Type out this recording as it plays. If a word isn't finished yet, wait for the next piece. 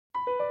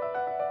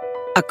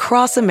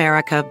Across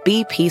America,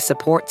 BP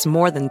supports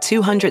more than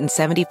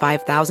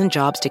 275,000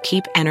 jobs to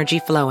keep energy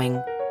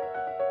flowing.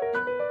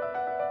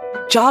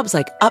 Jobs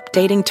like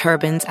updating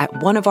turbines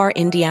at one of our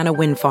Indiana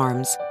wind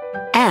farms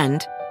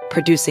and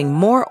producing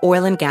more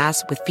oil and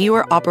gas with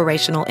fewer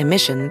operational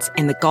emissions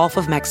in the Gulf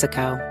of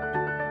Mexico.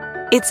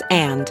 It's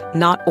and,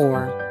 not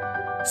or.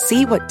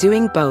 See what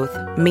doing both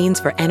means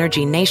for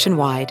energy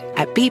nationwide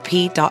at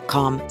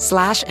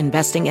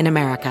bp.com/investing in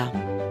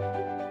America.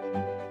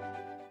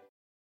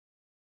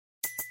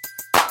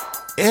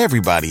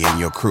 Everybody in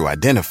your crew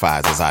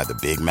identifies as either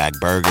Big Mac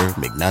Burger,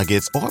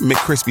 McNuggets, or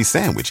McCrispy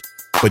Sandwich.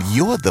 But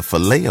you're the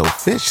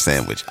Filet-O-Fish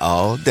Sandwich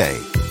all day.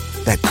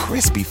 That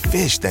crispy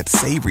fish, that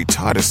savory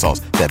tartar sauce,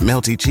 that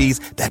melty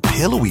cheese, that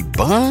pillowy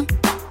bun.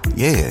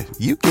 Yeah,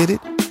 you get it.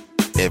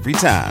 Every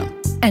time.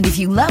 And if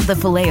you love the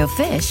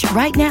Filet-O-Fish,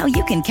 right now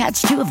you can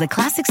catch two of the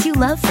classics you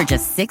love for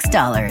just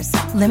 $6.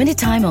 Limited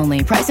time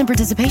only. Price and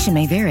participation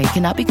may vary.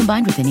 Cannot be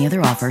combined with any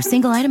other offer.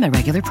 Single item at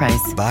regular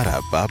price.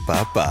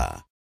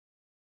 Ba-da-ba-ba-ba.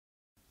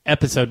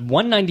 Episode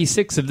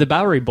 196 of The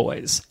Bowery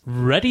Boys.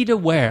 Ready to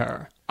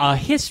Wear. A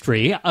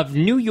history of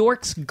New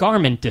York's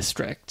Garment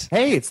District.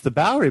 Hey, it's the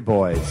Bowery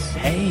Boys.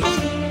 Hey.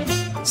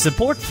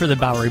 Support for the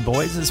Bowery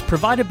Boys is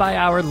provided by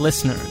our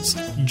listeners.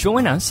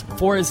 Join us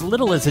for as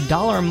little as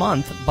 $1 a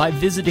month by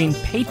visiting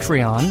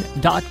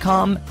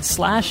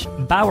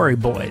patreon.com/Bowery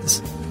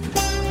Boys.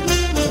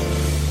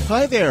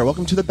 Hi there,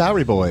 welcome to the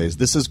Bowery Boys.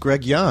 This is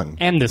Greg Young.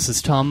 And this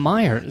is Tom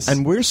Myers.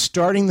 And we're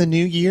starting the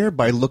new year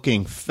by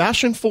looking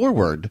fashion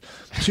forward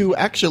to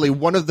actually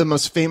one of the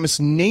most famous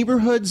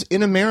neighborhoods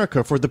in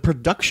America for the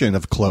production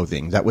of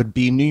clothing. That would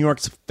be New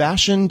York's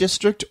Fashion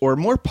District, or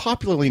more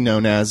popularly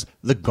known as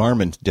the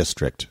Garment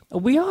District.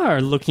 We are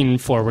looking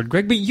forward,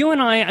 Greg, but you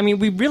and I mean,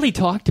 we really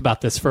talked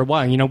about this for a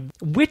while. You know,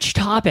 which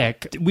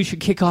topic we should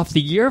kick off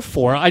the year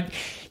for.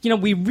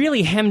 We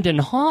really hemmed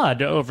and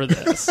hawed over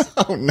this.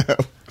 Oh, no.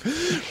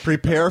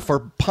 Prepare for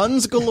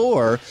puns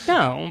galore.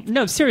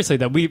 No, seriously,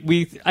 though.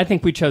 I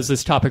think we chose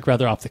this topic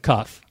rather off the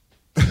cuff.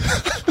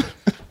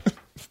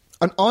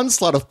 An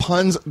onslaught of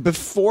puns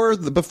before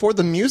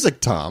the music,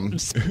 Tom.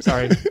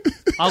 Sorry.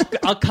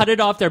 I'll cut it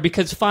off there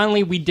because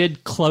finally we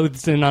did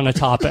close in on a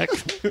topic.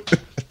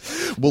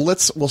 Well,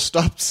 we'll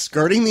stop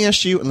skirting the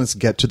issue and let's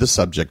get to the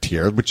subject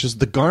here, which is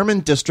the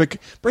Garment District.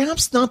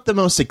 Perhaps not the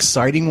most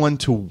exciting one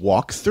to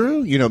walk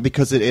through,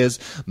 because it is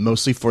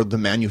mostly for the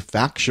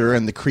manufacture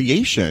and the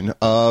creation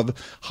of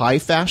high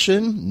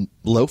fashion,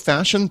 low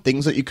fashion,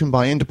 things that you can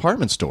buy in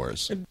department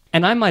stores.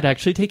 And I might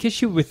actually take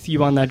issue with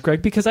you on that,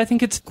 Greg, because I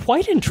think it's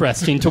quite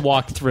interesting to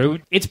walk through.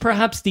 It's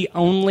perhaps the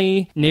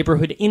only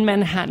neighborhood in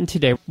Manhattan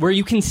today where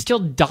you can still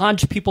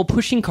dodge people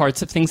pushing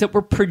carts of things that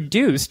were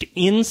produced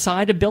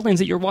inside of buildings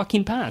that you're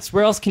walking past.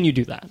 Where else can you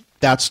do that?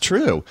 That's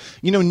true.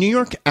 New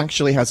York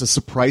actually has a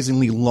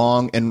surprisingly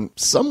long and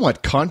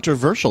somewhat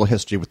controversial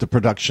history with the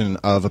production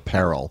of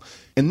apparel.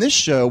 In this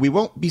show, we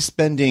won't be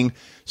spending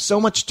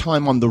so much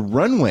time on the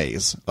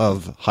runways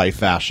of high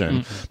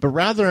fashion, but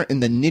rather in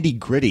the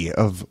nitty-gritty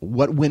of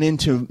what went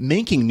into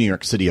making New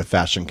York City a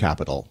fashion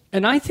capital.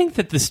 And I think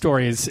that the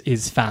story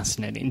is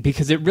fascinating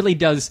because it really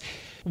does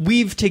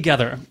weave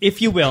together,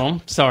 if you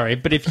will,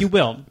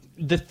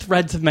 the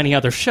threads of many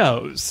other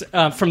shows,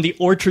 from the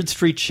Orchard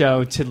Street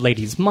show to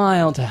Ladies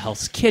Mile to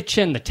Hell's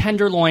Kitchen, the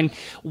Tenderloin.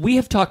 We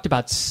have talked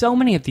about so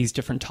many of these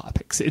different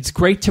topics. It's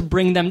great to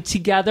bring them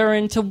together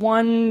into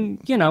one,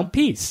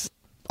 piece.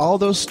 All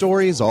those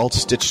stories all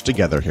stitched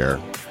together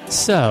here.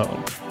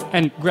 So,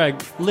 and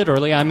Greg,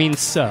 literally, I mean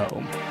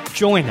so,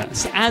 join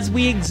us as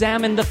we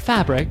examine the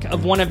fabric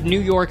of one of New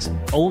York's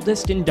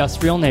oldest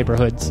industrial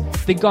neighborhoods,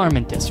 the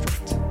Garment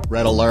District.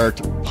 Red alert,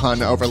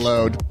 pun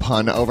overload,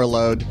 pun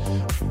overload.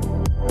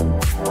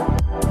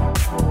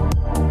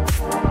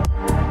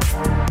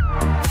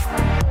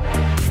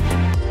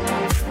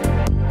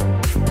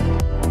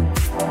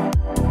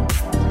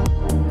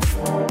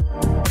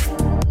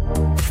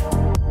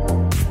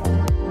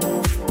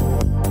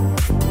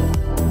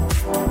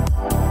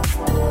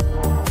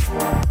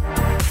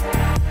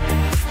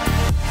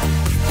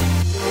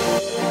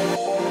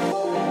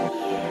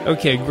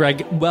 Okay,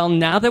 Greg, well,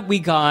 now that we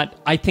got,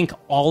 I think,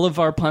 all of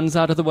our puns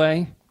out of the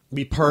way.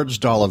 We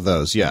purged all of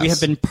those, yes. We have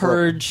been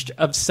purged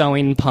of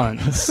sewing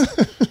puns,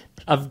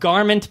 of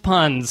garment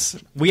puns.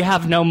 We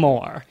have no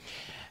more.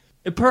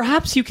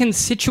 Perhaps you can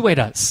situate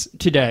us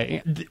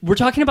today. We're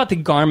talking about the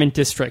Garment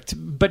District,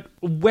 but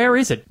where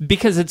is it?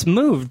 Because it's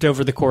moved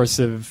over the course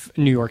of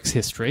New York's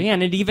history,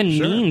 and it even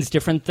means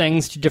different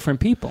things to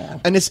different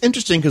people. And it's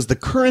interesting because the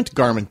current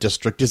Garment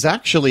District is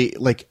actually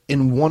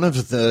in one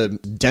of the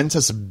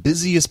densest,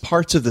 busiest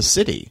parts of the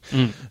city.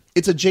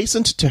 It's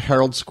adjacent to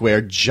Herald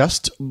Square,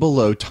 just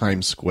below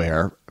Times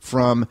Square,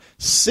 from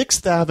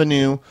 6th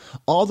Avenue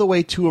all the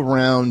way to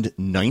around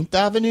 9th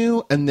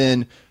Avenue, and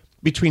then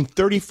between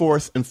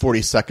 34th and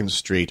 42nd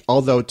Street,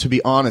 although, to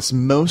be honest,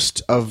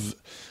 most of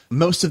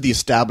the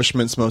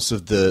establishments, most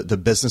of the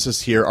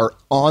businesses here are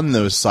on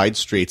those side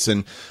streets,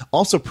 and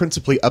also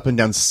principally up and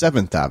down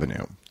 7th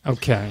Avenue.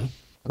 Okay.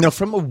 Now,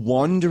 from a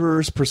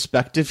wanderer's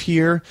perspective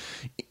here,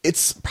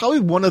 it's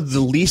probably one of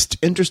the least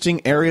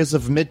interesting areas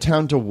of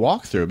Midtown to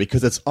walk through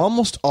because it's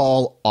almost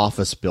all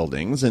office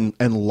buildings and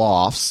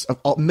lofts.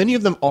 Many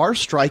of them are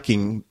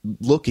striking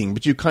looking,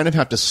 but you kind of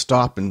have to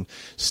stop and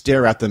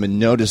stare at them and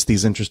notice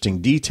these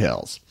interesting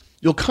details.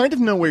 You'll kind of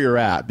know where you're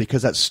at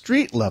because at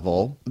street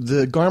level,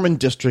 the garment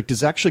district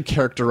is actually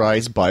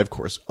characterized by, of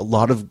course, a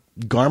lot of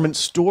garment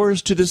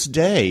stores to this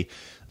day.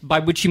 By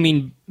which you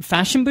mean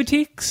fashion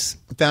boutiques?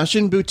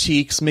 Fashion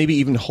boutiques, maybe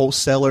even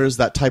wholesalers,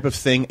 that type of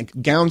thing.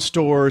 Gown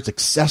stores,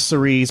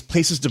 accessories,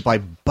 places to buy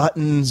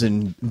buttons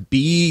and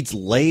beads,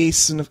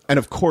 lace, and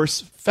of course,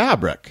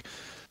 fabric.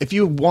 If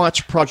you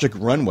watch Project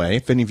Runway,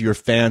 if any of you are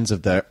fans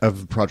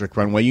of Project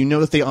Runway, you know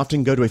that they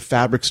often go to a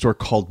fabric store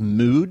called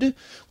Mood.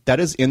 That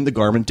is in the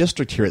garment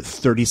district here at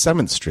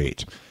 37th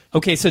Street.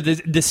 Okay, so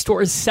the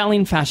store is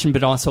selling fashion,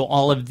 but also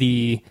all of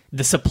the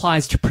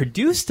supplies to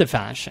produce the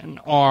fashion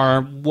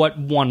are what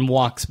one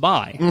walks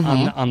by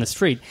on the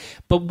street.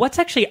 But what's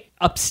actually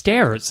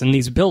upstairs in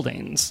these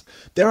buildings?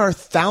 There are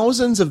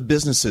thousands of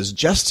businesses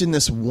just in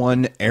this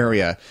one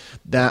area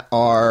that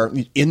are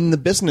in the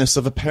business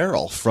of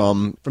apparel,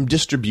 from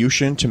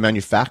distribution to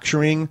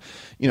manufacturing,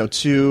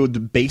 to the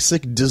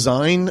basic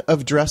design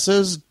of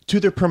dresses, to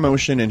their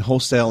promotion and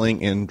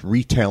wholesaling and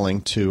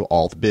retailing to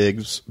all the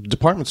big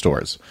department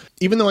stores.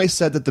 Even though I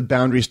said that the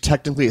boundary is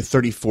technically at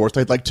 34th,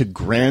 I'd like to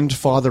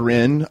grandfather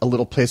in a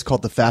little place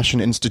called the Fashion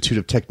Institute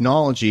of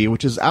Technology,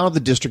 which is out of the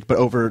district but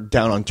over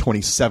down on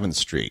 27th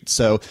Street.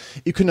 So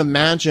you can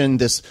imagine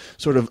this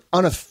sort of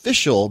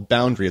unofficial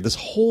boundary of this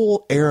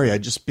whole area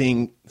just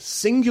being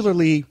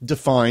singularly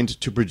defined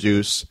to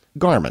produce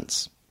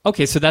garments.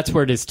 Okay, so that's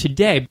where it is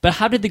today. But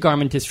how did the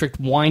garment district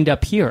wind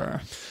up here?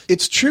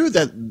 It's true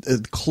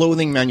that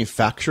clothing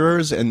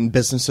manufacturers and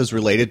businesses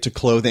related to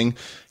clothing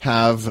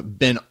have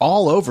been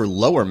all over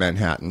Lower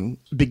Manhattan,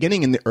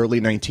 beginning in the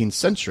early 19th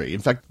century. In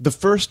fact, the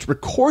first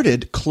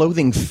recorded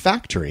clothing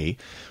factory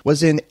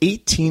was in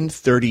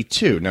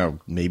 1832. Now,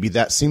 maybe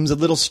that seems a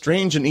little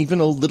strange and even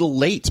a little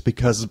late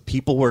because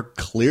people were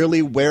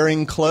clearly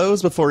wearing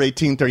clothes before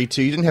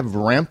 1832. You didn't have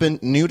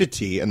rampant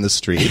nudity in the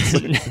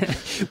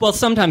streets. Well,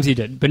 sometimes you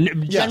did. But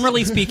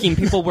generally speaking,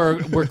 people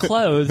were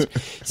clothed.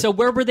 So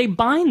where were they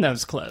buying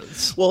those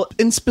clothes? Well,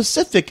 in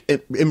specific,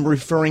 I'm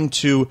referring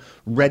to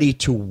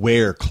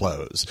ready-to-wear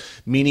clothes,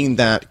 meaning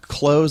that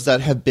clothes that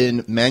have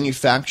been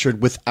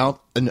manufactured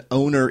without an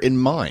owner in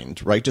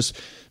mind, right? Just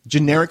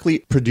generically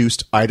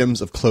produced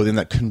items of clothing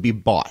that can be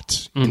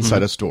bought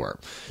inside a store.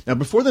 Now,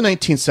 before the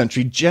 19th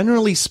century,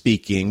 generally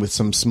speaking, with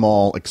some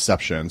small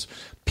exceptions,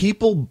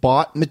 people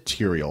bought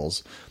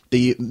materials.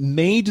 They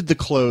made the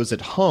clothes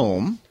at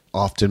home,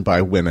 often by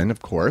women,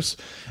 of course,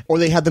 or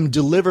they had them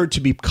delivered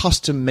to be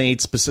custom made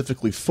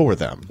specifically for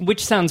them.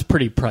 Which sounds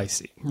pretty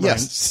pricey. Right?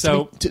 Yes.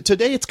 So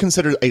today it's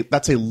considered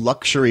that's a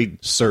luxury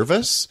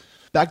service.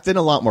 Back then,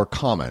 a lot more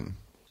common.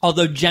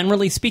 Although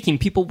generally speaking,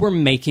 people were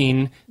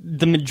making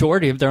the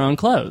majority of their own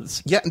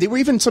clothes. Yeah, they were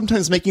even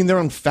sometimes making their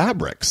own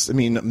fabrics. I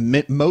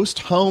mean, most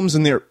homes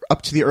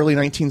up to the early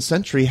 19th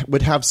century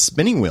would have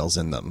spinning wheels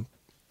in them.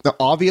 Now,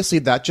 obviously,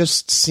 that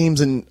just seems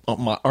in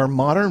our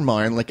modern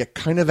mind like a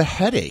kind of a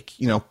headache,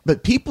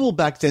 But people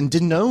back then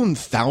didn't own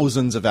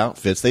thousands of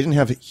outfits. They didn't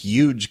have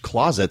huge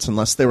closets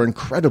unless they were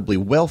incredibly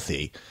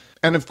wealthy.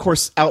 And, of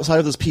course, outside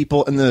of those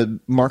people in the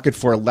market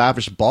for a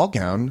lavish ball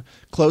gown,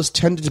 clothes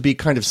tended to be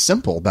kind of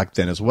simple back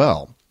then as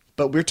well.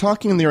 But we're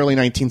talking in the early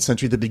 19th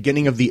century, the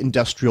beginning of the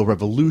Industrial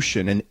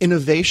Revolution and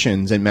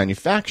innovations in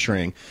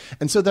manufacturing.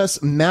 And so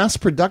thus mass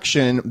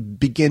production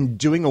began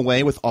doing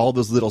away with all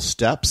those little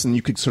steps, and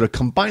you could sort of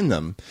combine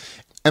them.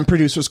 And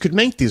producers could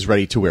make these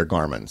ready-to-wear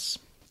garments.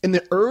 In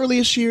the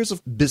earliest years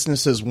of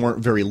businesses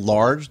weren't very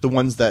large, the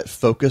ones that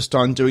focused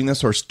on doing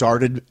this or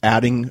started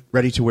adding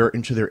ready-to-wear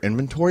into their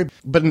inventory.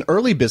 But an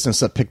early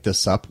business that picked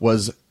this up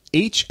was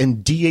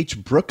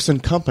H&DH Brooks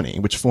 & Company,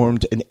 which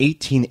formed in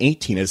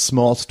 1818 a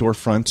small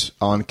storefront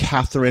on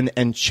Catherine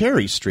and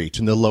Cherry Street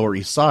in the Lower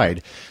East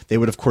Side. They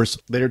would, of course,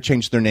 later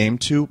change their name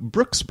to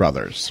Brooks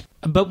Brothers.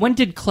 But when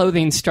did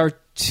clothing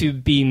start to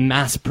be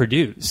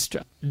mass-produced?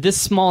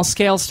 This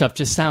small-scale stuff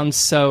just sounds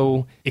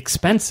so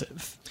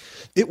expensive.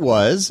 It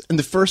was, and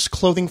the first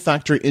clothing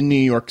factory in New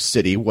York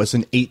City was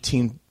in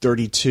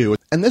 1832.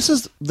 And this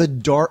is the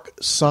dark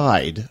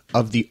side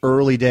of the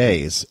early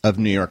days of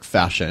New York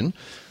fashion,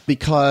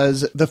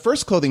 because the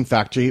first clothing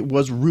factory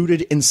was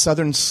rooted in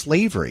Southern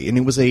slavery, and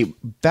it was a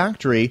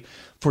factory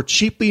for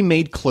cheaply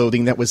made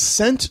clothing that was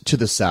sent to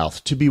the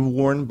South to be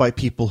worn by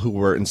people who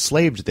were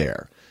enslaved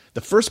there.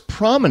 The first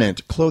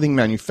prominent clothing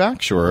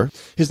manufacturer,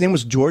 his name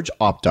was George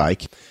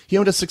Opdyke. He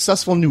owned a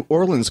successful New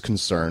Orleans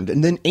concern,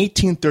 and then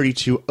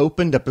 1832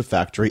 opened up a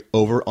factory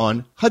over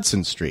on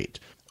Hudson Street.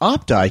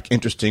 Opdyke,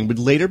 interesting, would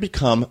later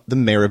become the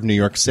mayor of New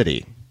York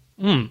City.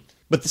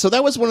 But so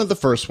that was one of the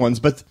first ones,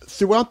 but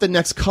throughout the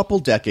next couple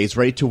decades,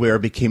 ready-to-wear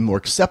became more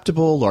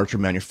acceptable, larger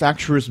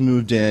manufacturers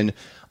moved in.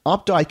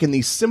 Opdyke and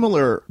these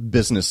similar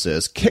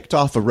businesses kicked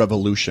off a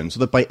revolution so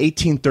that by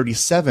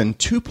 1837,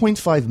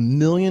 $2.5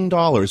 million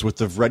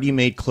worth of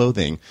ready-made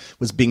clothing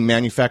was being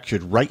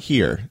manufactured right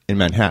here in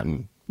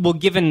Manhattan. Well,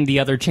 given the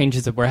other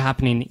changes that were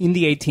happening in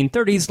the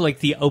 1830s, like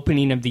the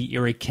opening of the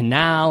Erie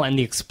Canal and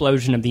the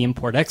explosion of the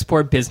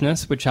import-export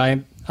business, which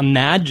I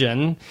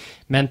imagine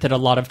meant that a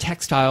lot of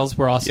textiles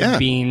were also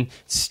being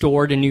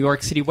stored in New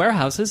York City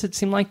warehouses, it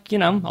seemed like,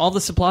 all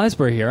the supplies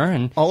were here.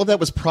 And all of that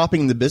was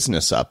propping the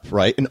business up,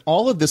 right? And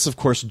all of this, of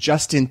course,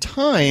 just in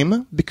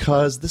time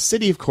because the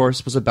city, of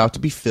course, was about to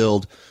be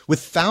filled with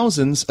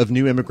thousands of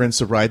new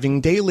immigrants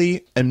arriving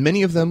daily and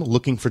many of them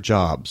looking for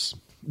jobs.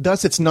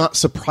 Thus, it's not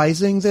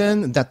surprising,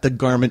 then, that the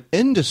garment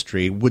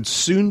industry would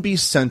soon be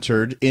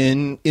centered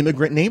in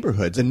immigrant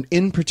neighborhoods, and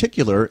in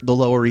particular, the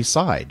Lower East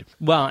Side.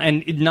 Well,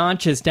 and not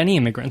just any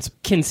immigrants,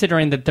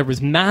 considering that there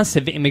was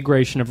massive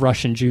immigration of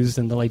Russian Jews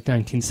in the late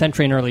 19th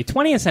century and early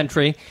 20th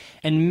century,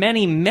 and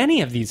many,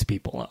 many of these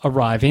people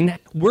arriving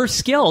were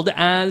skilled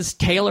as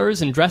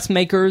tailors and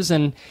dressmakers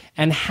and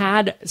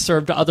had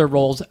served other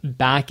roles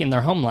back in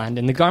their homeland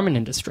in the garment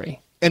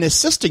industry. And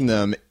assisting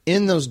them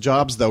in those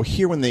jobs, though,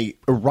 here when they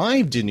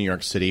arrived in New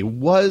York City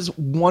was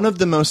one of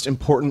the most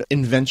important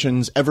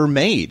inventions ever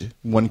made,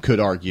 one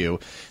could argue.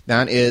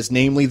 That is,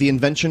 namely, the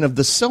invention of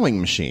the sewing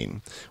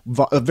machine.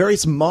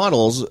 Various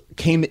models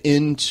came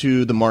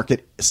into the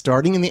market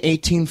starting in the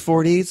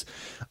 1840s.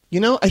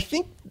 I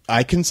think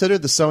I consider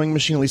the sewing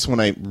machine, at least when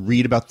I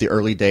read about the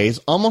early days,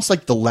 almost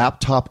like the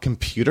laptop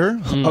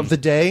computer of the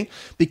day,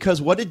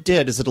 because what it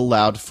did is it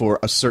allowed for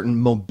a certain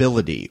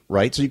mobility,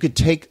 right? So you could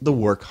take the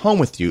work home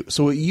with you.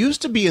 So it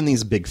used to be in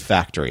these big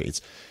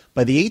factories.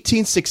 By the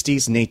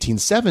 1860s and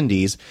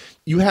 1870s,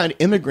 you had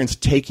immigrants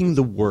taking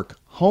the work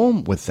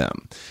home with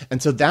them.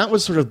 And so that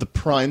was sort of the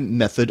prime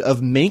method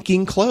of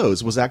making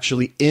clothes, was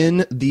actually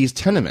in these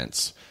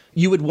tenements.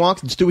 You would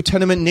walk through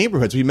tenement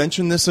neighborhoods. We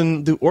mentioned this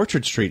in the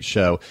Orchard Street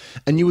show.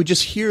 And you would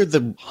just hear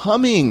the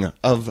humming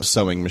of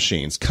sewing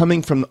machines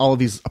coming from all of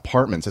these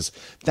apartments as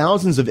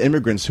thousands of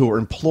immigrants who were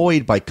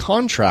employed by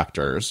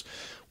contractors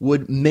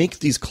would make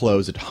these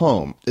clothes at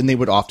home. And they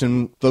would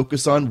often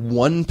focus on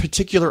one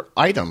particular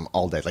item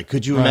all day. Like,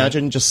 could you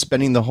imagine just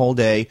spending the whole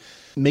day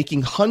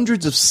making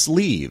hundreds of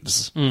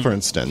sleeves, for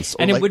instance?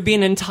 And it would be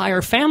an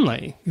entire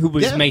family who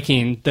was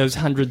making those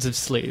hundreds of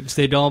sleeves.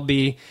 They'd all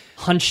be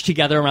hunched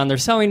together around their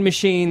sewing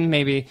machine,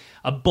 maybe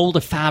a bolt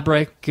of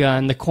fabric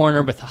in the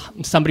corner with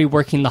somebody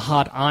working the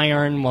hot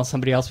iron while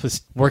somebody else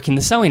was working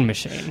the sewing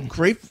machine.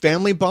 Great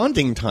family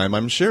bonding time,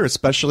 I'm sure,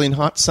 especially in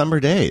hot summer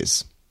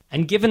days.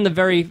 And given the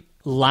very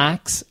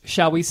lax,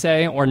 shall we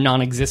say, or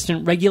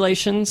non-existent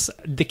regulations,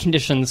 the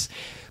conditions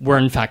were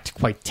in fact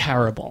quite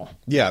terrible.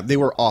 Yeah, they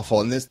were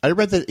awful. And I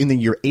read that in the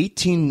year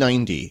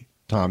 1890,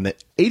 Tom,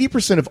 that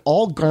 80% of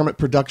all garment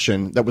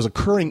production that was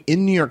occurring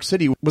in New York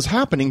City was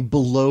happening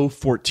below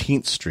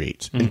 14th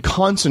Street and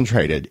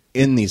concentrated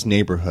in these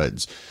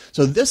neighborhoods.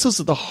 So this is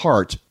the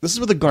heart. This is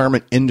where the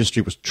garment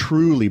industry was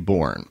truly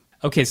born.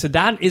 Okay, so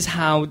that is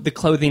how the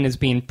clothing is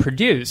being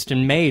produced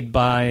and made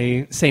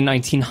by, say,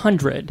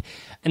 1900.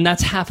 And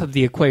that's half of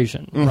the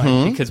equation,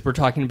 right? Because we're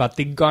talking about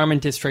the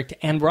garment district,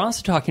 and we're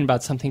also talking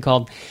about something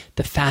called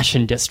the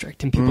fashion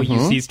district. And people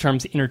use these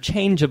terms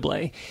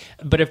interchangeably.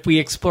 But if we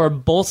explore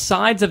both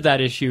sides of that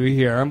issue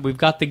here, we've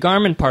got the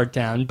garment part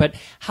down. But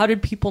how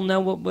did people know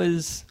what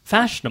was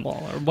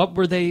fashionable, or what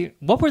were they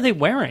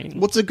wearing?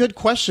 Well, it's a good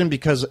question,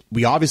 because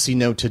we obviously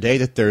know today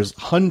that there's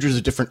hundreds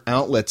of different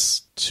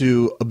outlets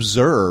to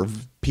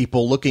observe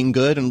people looking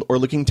good or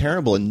looking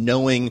terrible, and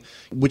knowing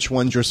which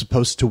ones you're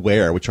supposed to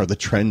wear, which are the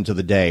trends of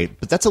the day.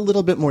 But that's a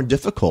little bit more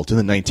difficult in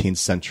the 19th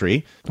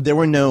century. There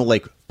were no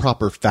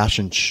proper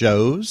fashion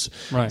shows.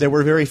 Right. There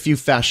were very few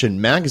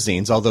fashion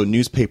magazines, although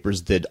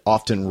newspapers did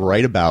often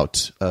write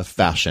about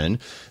fashion.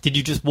 Did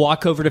you just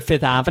walk over to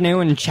Fifth Avenue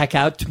and check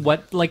out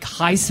what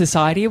high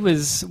society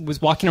was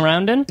walking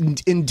around in?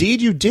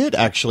 Indeed, you did,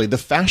 actually. The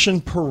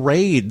fashion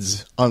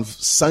parades on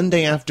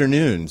Sunday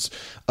afternoons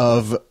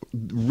of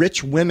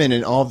rich women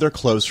in all of their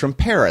clothes from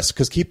Paris.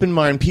 Because keep in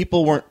mind,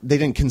 they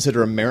didn't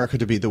consider America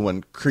to be the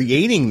one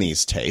creating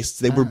these tastes.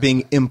 They were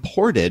being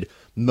imported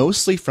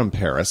mostly from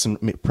Paris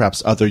and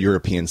perhaps other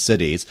European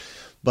cities.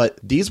 But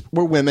these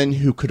were women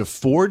who could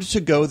afford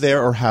to go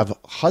there or have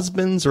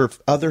husbands or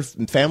other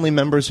family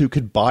members who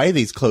could buy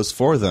these clothes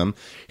for them.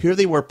 Here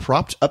they were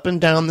propped up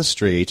and down the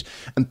street,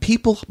 and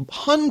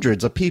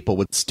hundreds of people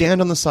would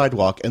stand on the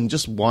sidewalk and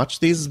just watch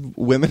these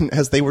women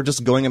as they were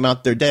just going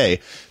about their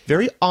day.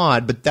 Very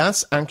odd, but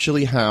that's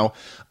actually how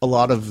a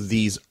lot of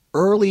these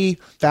early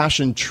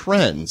fashion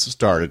trends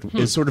started,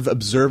 is sort of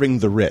observing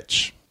the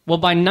rich. Well,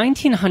 by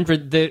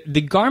 1900,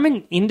 the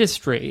garment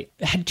industry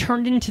had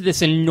turned into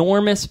this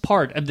enormous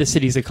part of the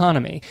city's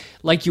economy.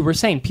 Like you were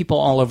saying, people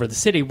all over the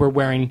city were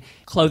wearing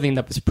clothing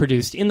that was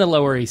produced in the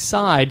Lower East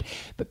Side,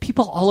 but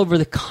people all over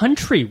the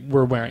country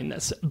were wearing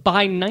this.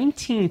 By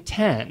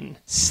 1910,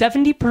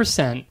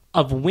 70%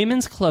 of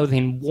women's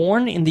clothing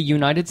worn in the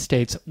United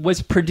States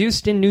was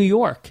produced in New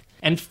York.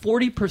 and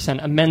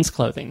 40% of men's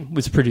clothing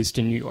was produced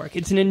in New York.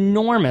 It's an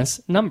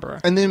enormous number.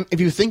 And then if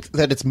you think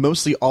that it's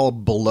mostly all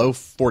below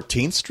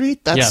 14th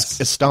Street, that's Yes.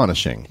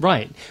 astonishing.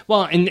 Right.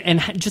 Well,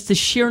 and just the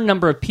sheer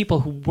number of people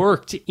who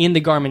worked in the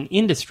garment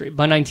industry.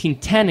 By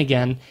 1910,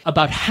 again,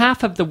 about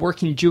half of the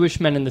working Jewish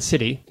men in the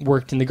city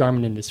worked in the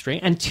garment industry,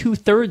 and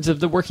 2/3 of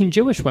the working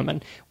Jewish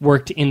women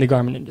worked in the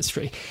garment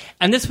industry.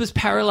 And this was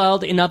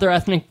paralleled in other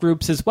ethnic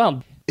groups as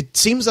well. It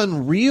seems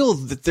unreal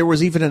that there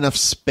was even enough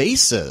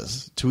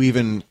spaces to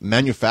even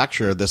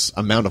manufacture this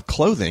amount of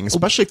clothing,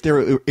 especially if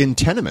they're in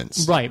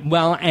tenements. Right.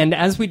 Well, and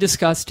as we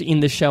discussed in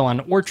the show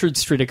on Orchard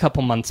Street a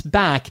couple months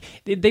back,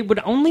 they would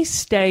only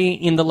stay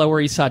in the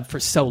Lower East Side for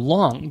so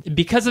long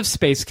because of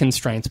space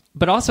constraints,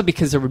 but also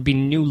because there would be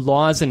new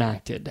laws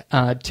enacted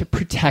to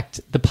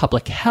protect the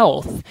public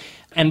health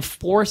and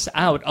force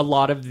out a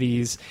lot of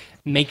these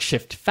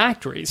makeshift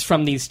factories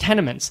from these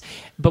tenements.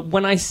 But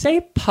when I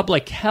say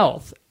public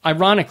health,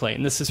 ironically,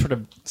 and this is sort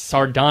of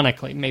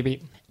sardonically,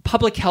 maybe,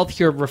 public health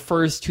here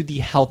refers to the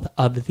health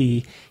of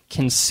the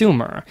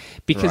consumer,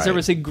 because there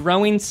was a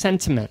growing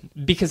sentiment,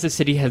 because the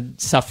city had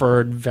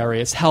suffered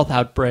various health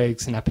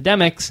outbreaks and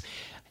epidemics,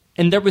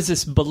 and there was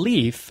this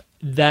belief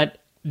that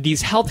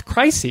these health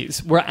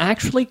crises were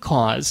actually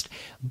caused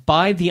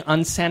by the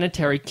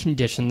unsanitary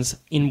conditions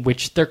in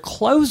which their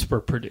clothes were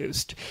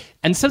produced.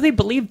 And so they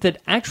believed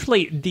that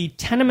actually the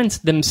tenements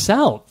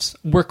themselves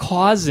were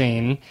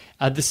causing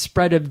the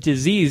spread of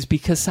disease,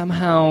 because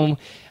somehow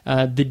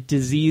the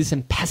disease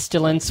and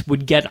pestilence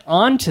would get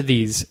onto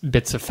these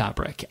bits of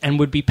fabric and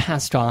would be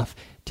passed off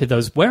to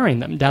those wearing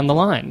them down the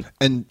line.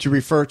 And to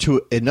refer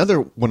to another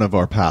one of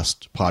our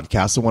past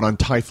podcasts, the one on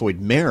Typhoid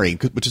Mary,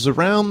 which is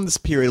around this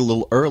period a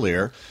little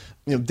earlier,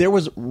 there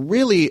was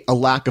really a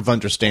lack of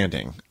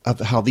understanding of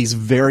how these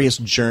various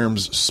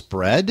germs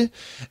spread.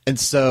 And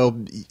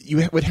so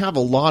you would have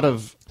a lot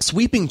of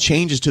sweeping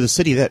changes to the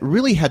city that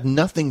really had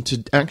nothing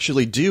to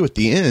actually do at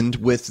the end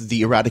with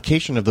the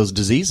eradication of those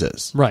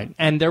diseases. Right.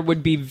 And there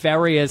would be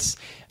various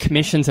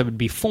commissions that would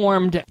be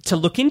formed to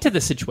look into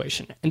the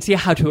situation and see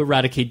how to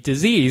eradicate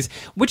disease,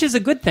 which is a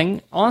good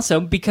thing also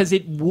because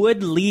it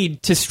would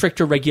lead to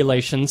stricter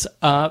regulations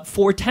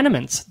for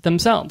tenements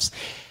themselves,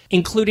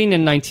 including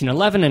in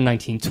 1911 and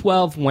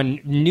 1912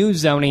 when new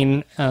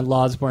zoning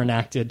laws were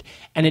enacted.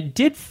 And it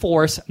did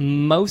force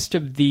most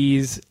of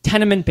these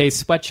tenement-based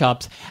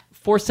sweatshops,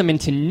 force them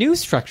into new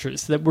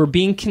structures that were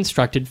being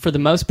constructed for the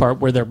most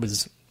part where there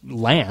was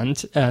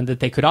land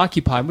that they could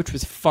occupy, which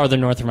was farther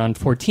north around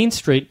 14th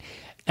Street.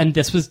 And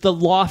this was the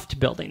loft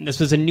building. This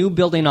was a new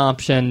building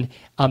option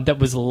that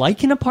was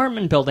like an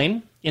apartment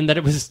building in that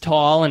it was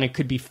tall and it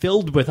could be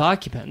filled with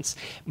occupants,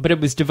 but it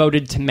was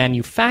devoted to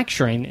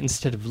manufacturing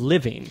instead of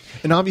living.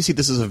 And obviously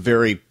this is a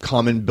very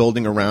common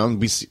building around.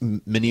 We see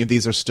many of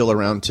these are still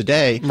around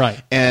today.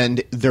 Right.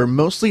 And they're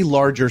mostly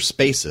larger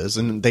spaces,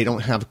 and they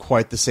don't have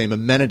quite the same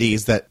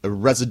amenities that a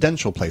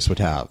residential place would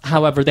have.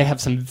 However, they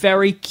have some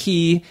very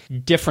key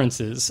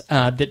differences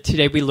that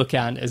today we look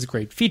at as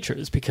great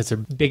features because they're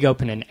big,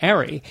 open, and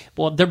airy.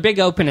 Well, they're big,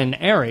 open, and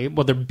airy.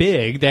 Well, they're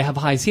big. They have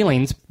high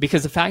ceilings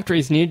because the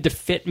factories needed to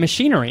fit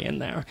machinery in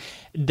there.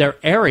 They're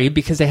airy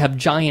because they have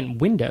giant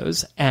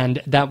windows,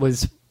 and that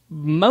was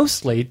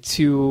mostly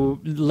to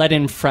let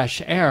in fresh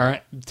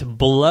air to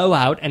blow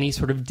out any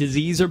sort of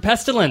disease or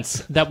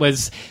pestilence that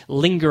was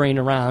lingering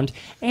around,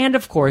 and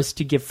of course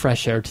to give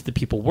fresh air to the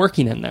people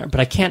working in there.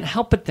 But I can't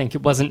help but think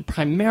it wasn't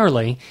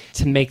primarily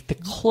to make the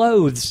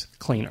clothes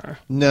cleaner.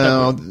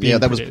 No,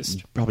 that produced.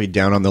 was probably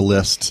down on the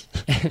list.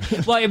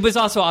 Well, it was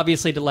also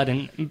obviously to let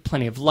in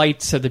plenty of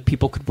light so that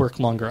people could work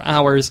longer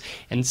hours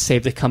and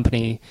save the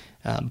company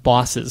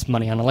bosses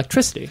money on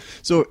electricity.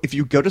 So if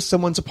you go to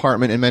someone's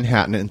apartment in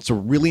Manhattan and it's a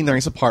really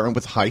nice apartment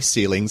with high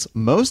ceilings,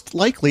 most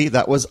likely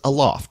that was a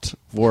loft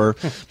for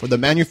the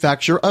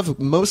manufacture of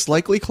most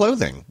likely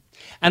clothing.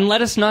 And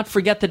let us not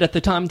forget that at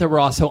the time there were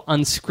also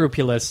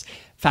unscrupulous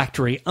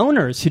factory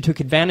owners who took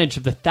advantage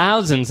of the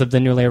thousands of the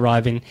newly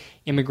arriving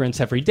immigrants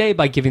every day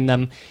by giving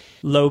them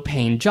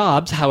low-paying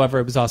jobs. However,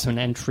 it was also an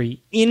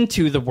entry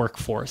into the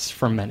workforce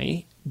for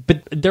many.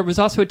 But there was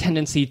also a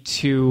tendency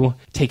to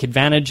take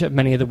advantage of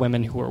many of the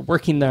women who were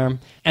working there.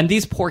 And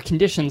these poor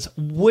conditions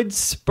would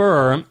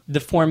spur the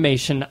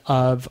formation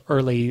of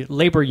early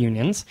labor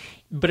unions.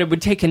 But it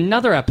would take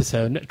another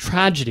episode, a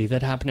tragedy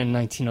that happened in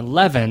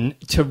 1911,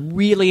 to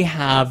really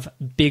have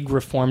big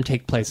reform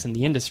take place in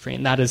the industry.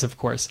 And that is, of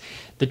course,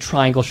 the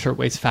Triangle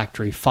Shirtwaist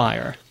Factory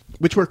fire.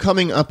 Which we're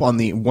coming up on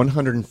the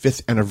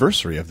 105th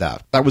anniversary of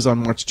that. That was on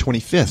March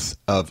 25th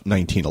of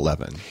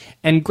 1911.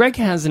 And Greg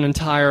has an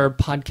entire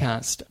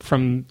podcast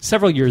from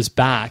several years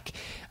back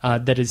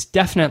that is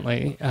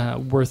definitely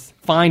worth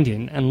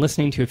finding and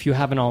listening to if you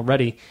haven't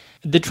already.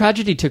 The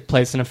tragedy took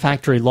place in a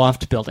factory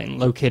loft building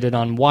located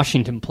on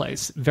Washington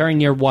Place, very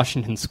near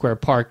Washington Square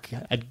Park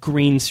at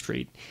Green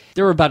Street.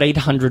 There were about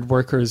 800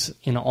 workers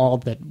in all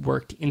that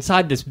worked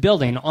inside this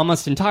building,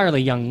 almost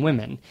entirely young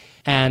women,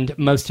 and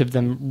most of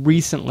them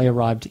recently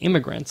arrived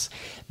immigrants.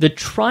 The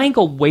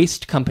Triangle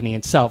Waste Company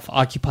itself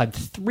occupied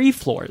 3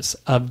 floors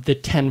of the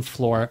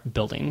 10-floor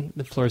building,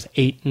 the floors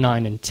 8,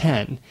 9, and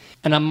 10.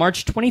 And on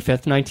March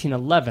 25th,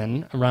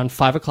 1911, around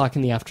 5 o'clock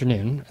in the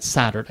afternoon,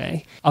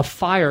 Saturday, a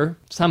fire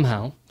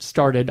somehow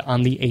started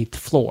on the 8th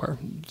floor.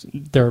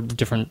 There are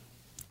different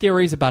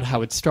theories about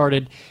how it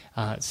started.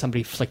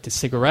 Somebody flicked a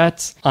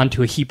cigarette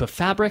onto a heap of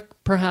fabric,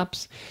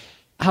 perhaps.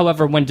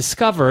 However, when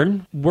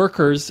discovered,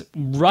 workers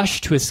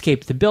rushed to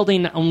escape the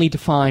building only to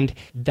find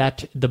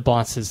that the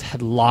bosses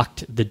had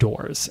locked the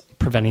doors,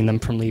 preventing them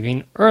from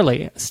leaving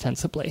early,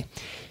 ostensibly.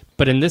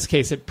 But in this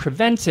case, it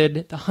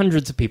prevented the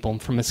hundreds of people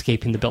from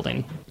escaping the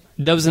building.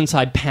 Those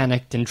inside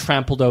panicked and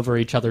trampled over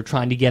each other,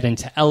 trying to get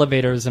into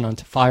elevators and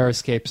onto fire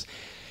escapes,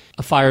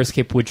 a fire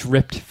escape which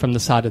ripped from the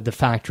side of the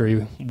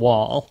factory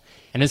wall.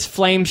 And as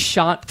flames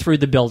shot through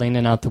the building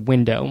and out the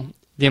window,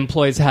 the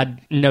employees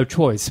had no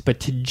choice but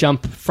to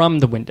jump from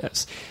the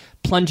windows,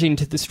 plunging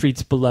to the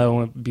streets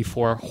below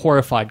before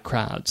horrified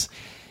crowds.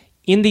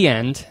 In the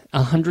end,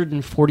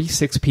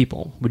 146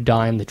 people would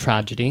die in the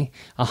tragedy,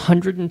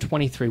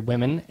 123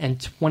 women and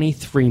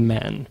 23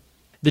 men.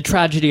 The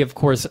tragedy, of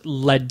course,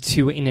 led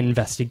to an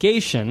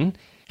investigation,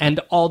 and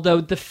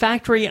although the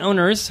factory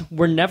owners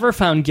were never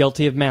found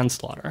guilty of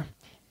manslaughter,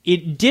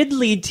 it did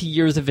lead to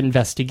years of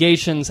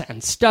investigations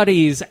and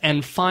studies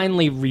and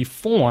finally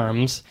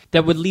reforms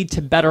that would lead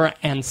to better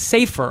and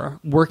safer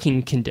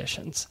working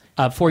conditions.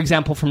 For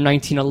example, from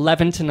 1911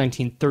 to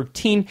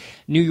 1913,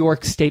 New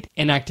York State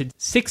enacted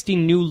 60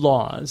 new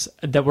laws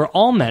that were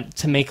all meant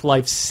to make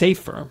life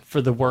safer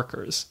for the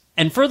workers.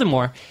 And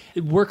furthermore,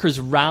 workers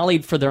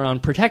rallied for their own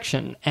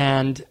protection,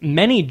 and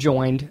many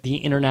joined the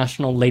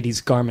International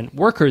Ladies Garment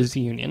Workers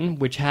Union,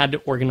 which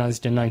had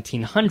organized in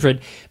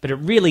 1900, but it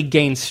really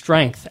gained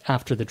strength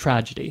after the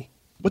tragedy.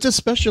 What's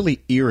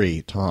especially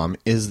eerie, Tom,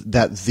 is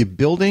that the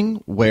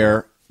building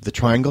where the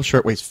Triangle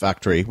Shirtwaist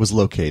Factory was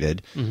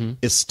located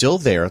is still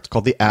there. It's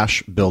called the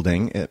Ash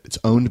Building. It's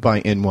owned by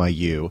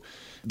NYU.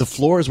 The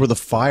floors where the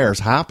fires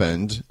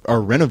happened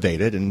are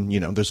renovated, and,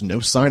 there's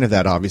no sign of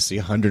that, obviously,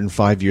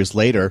 105 years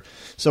later.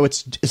 So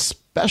it's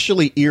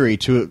especially eerie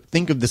to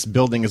think of this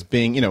building as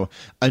being,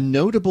 a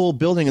notable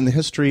building in the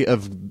history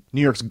of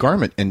New York's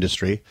garment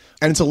industry.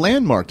 And it's a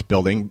landmarked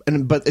building,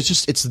 but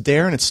it's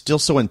there and it's still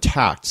so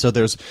intact. So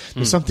there's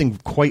something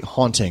quite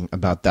haunting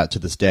about that to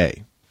this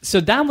day. So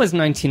that was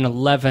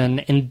 1911,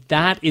 and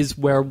that is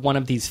where one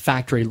of these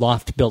factory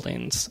loft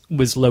buildings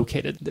was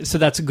located. So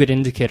that's a good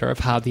indicator of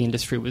how the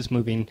industry was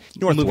moving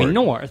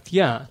north.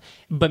 Yeah.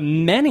 But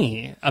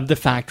many of the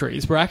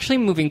factories were actually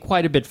moving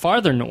quite a bit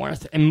farther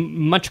north and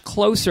much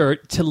closer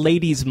to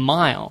Ladies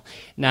Mile.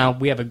 Now,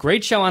 we have a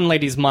great show on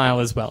Ladies Mile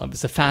as well. It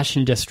was a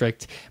fashion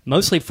district,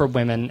 mostly for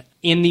women,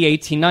 in the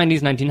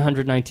 1890s,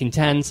 1900,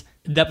 1910s.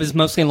 That was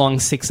mostly along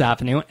 6th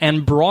Avenue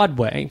and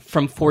Broadway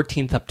from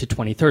 14th up to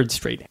 23rd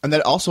Street. And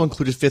that also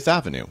included 5th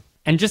Avenue.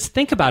 And just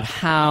think about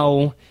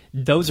how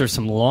those are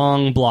some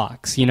long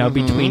blocks,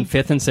 between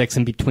 5th and 6th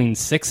and between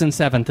 6th and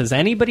 7th, as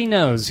anybody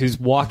knows who's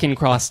walking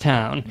across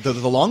town. They're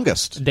the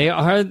longest.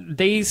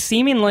 They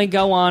seemingly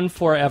go on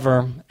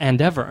forever and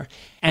ever.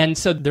 And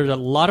so there's a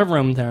lot of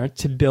room there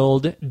to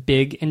build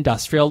big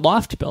industrial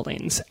loft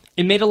buildings.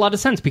 It made a lot of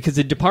sense because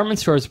the department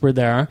stores were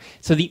there,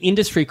 so the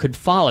industry could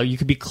follow. You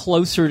could be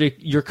closer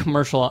to your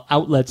commercial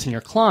outlets and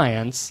your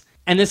clients.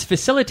 And this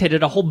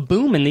facilitated a whole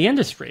boom in the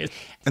industry.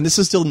 And this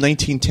is still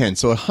 1910,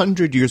 so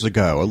 100 years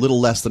ago, a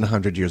little less than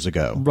 100 years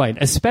ago. Right,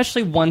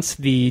 especially once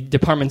the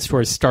department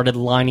stores started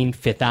lining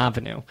 5th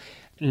Avenue.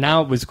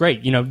 Now it was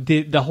great.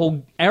 The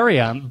whole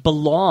area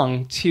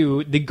belonged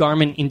to the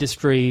garment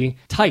industry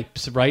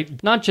types,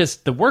 right? Not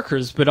just the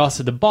workers, but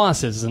also the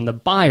bosses and the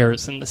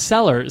buyers and the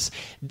sellers.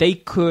 They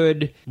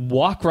could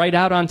walk right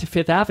out onto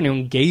 5th Avenue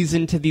and gaze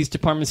into these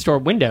department store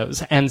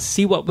windows and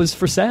see what was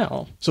for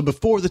sale. So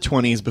before the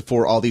 20s,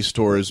 before all these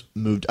stores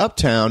moved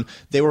uptown,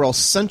 they were all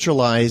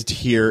centralized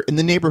here in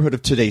the neighborhood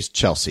of today's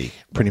Chelsea,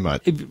 pretty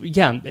much.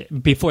 Yeah,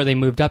 before they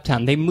moved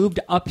uptown. They moved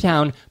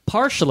uptown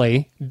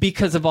partially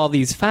because of all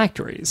these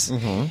factories.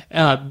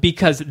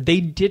 Because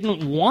they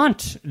didn't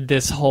want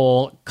this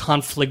whole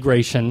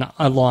conflagration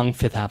along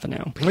 5th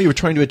Avenue. Well, you were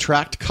trying to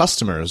attract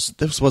customers.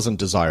 This wasn't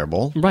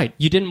desirable. Right.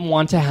 You didn't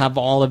want to have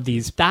all of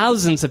these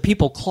thousands of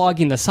people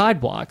clogging the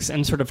sidewalks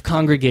and sort of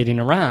congregating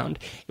around.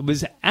 It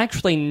was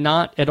actually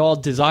not at all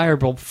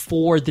desirable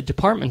for the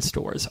department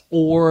stores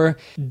or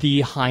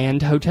the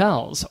high-end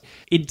hotels.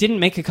 It didn't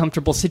make a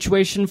comfortable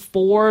situation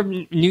for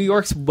New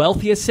York's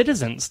wealthiest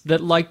citizens that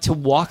liked to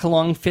walk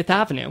along 5th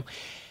Avenue.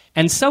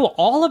 And so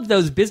all of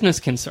those business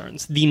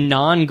concerns, the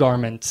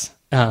non-garment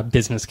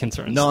business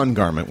concerns.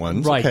 Non-garment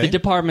ones. Right, Okay. the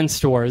department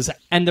stores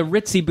and the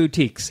ritzy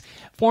boutiques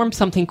formed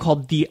something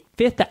called the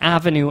Fifth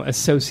Avenue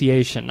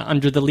Association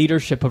under the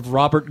leadership of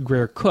Robert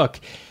Greer Cook,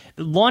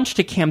 launched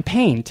a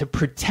campaign to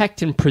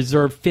protect and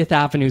preserve Fifth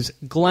Avenue's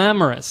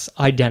glamorous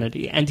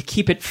identity and to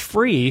keep it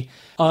free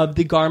of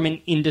the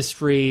garment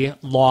industry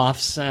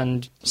lofts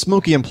and...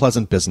 Smoky and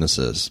pleasant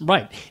businesses.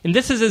 Right. And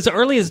this is as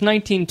early as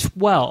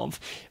 1912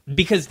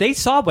 because they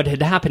saw what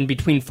had happened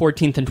between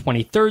 14th and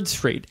 23rd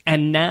Street.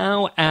 And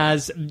now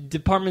as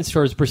department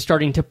stores were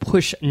starting to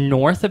push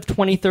north of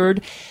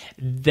 23rd,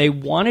 they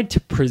wanted to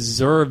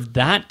preserve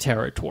that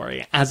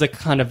territory as a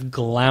kind of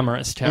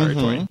glamorous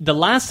territory. Mm-hmm. The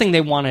last thing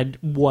they wanted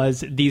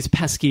was these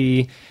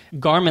pesky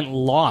garment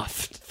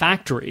loft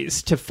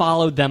factories to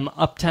follow them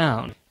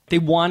uptown. They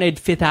wanted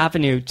Fifth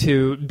Avenue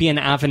to be an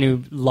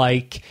avenue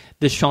like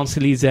the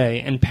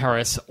Champs-Élysées in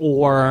Paris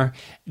or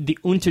the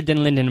Unter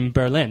den Linden in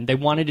Berlin. They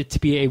wanted it to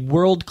be a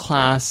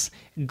world-class,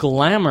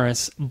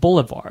 glamorous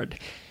boulevard.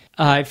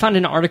 I found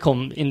an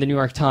article in the New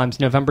York Times,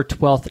 November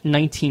 12th,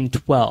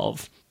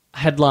 1912.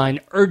 Headline,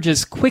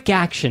 urges quick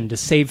action to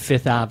save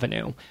Fifth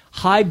Avenue.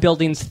 High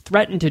buildings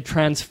threaten to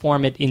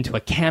transform it into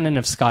a cannon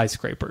of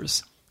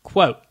skyscrapers.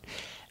 Quote,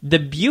 the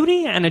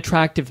beauty and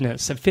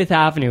attractiveness of Fifth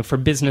Avenue for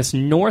business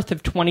north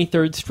of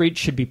 23rd Street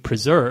should be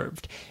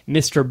preserved,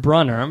 Mr.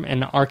 Brunner,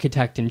 an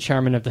architect and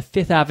chairman of the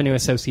Fifth Avenue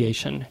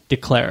Association,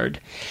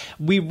 declared.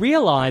 We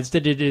realize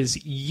that it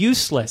is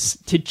useless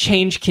to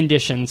change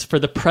conditions for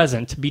the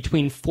present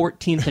between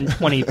 14th and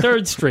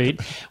 23rd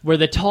Street, where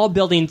the tall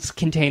buildings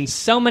contain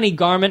so many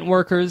garment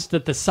workers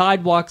that the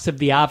sidewalks of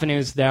the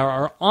avenues there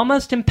are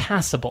almost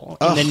impassable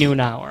in the noon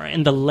hour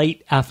and the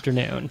late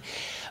afternoon.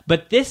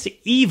 But this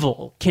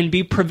evil can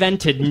be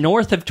prevented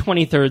north of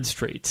 23rd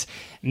Street.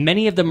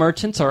 Many of the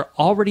merchants are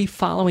already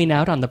following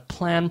out on the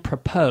plan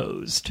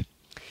proposed.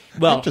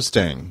 Well,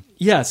 interesting.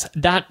 Yes,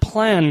 that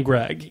plan,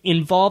 Greg,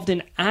 involved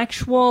an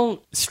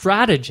actual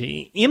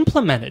strategy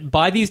implemented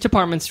by these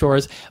department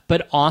stores,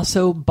 but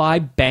also by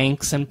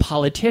banks and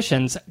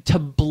politicians to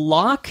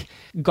block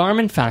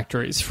garment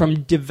factories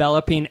from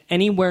developing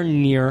anywhere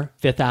near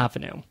Fifth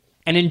Avenue.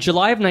 And in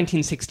July of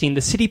 1916,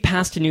 the city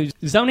passed a new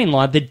zoning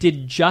law that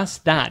did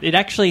just that. It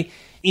actually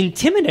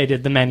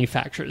intimidated the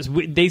manufacturers.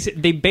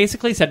 They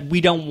basically said, we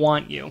don't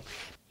want you.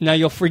 Now,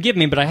 you'll forgive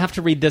me, but I have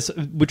to read this,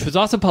 which was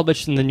also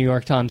published in the New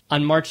York Times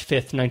on March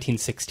 5th,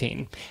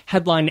 1916.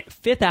 Headline,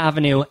 Fifth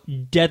Avenue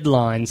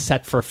deadline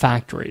set for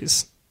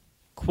factories.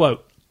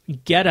 Quote,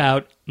 get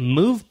out,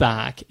 move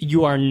back.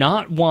 You are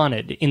not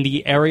wanted in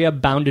the area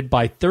bounded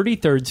by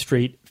 33rd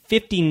Street,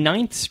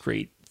 59th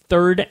Street,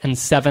 3rd and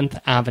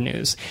 7th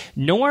Avenues,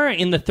 nor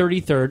in the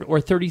 33rd or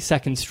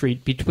 32nd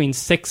Street between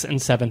 6th and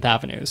 7th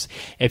Avenues.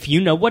 If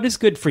you know what is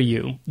good for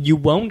you, you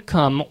won't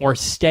come or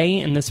stay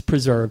in this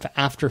preserve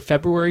after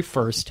February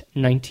 1st,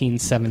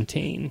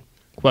 1917.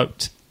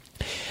 Quote,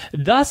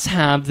 thus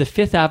have the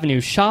Fifth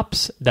Avenue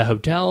shops, the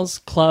hotels,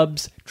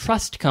 clubs,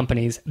 trust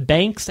companies,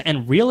 banks,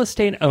 and real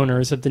estate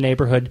owners of the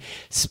neighborhood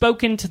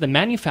spoken to the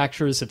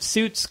manufacturers of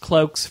suits,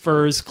 cloaks,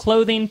 furs,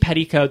 clothing,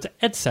 petticoats,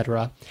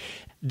 etc.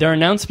 Their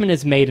announcement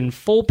is made in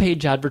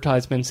full-page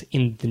advertisements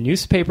in the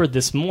newspaper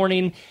this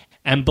morning,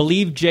 and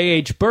believe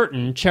J.H.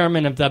 Burton,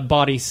 chairman of that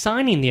body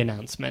signing the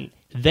announcement,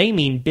 they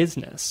mean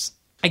business.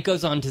 It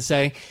goes on to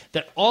say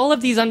that all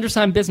of these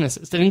undersigned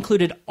businesses that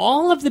included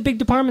all of the big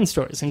department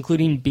stores,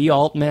 including B.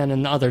 Altman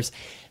and others,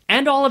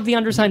 and all of the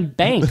undersigned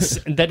banks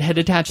that had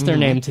attached their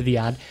name to the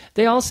ad,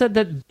 they all said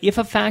that if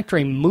a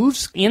factory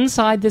moves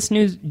inside this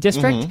new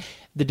district,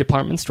 the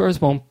department stores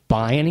won't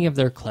buy any of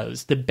their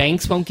clothes. The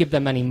banks won't give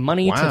them any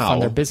money to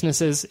fund their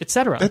businesses,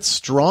 etc. That's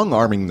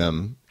strong-arming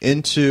them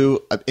into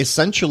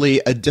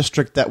essentially a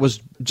district that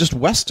was just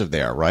west of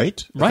there,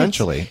 right?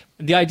 Eventually.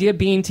 The idea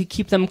being to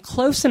keep them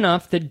close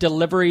enough that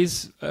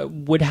deliveries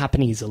would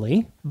happen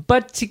easily,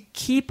 but to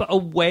keep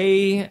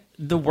away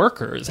the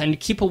workers and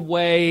keep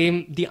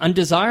away the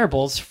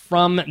undesirables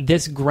from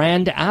this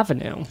grand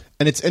avenue.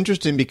 And it's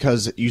interesting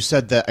because you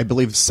said that I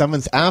believe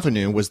 7th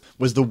Avenue was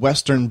the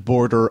western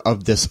border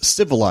of this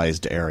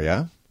civilized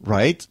area,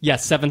 right?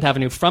 Yes, 7th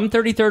Avenue from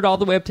 33rd all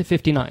the way up to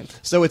 59th.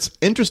 So it's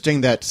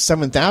interesting that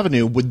 7th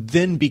Avenue would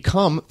then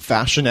become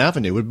Fashion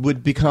Avenue. It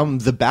would become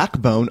the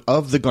backbone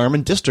of the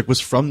garment district was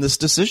from this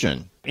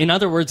decision. In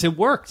other words, it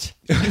worked.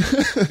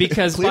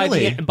 Because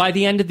by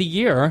the end of the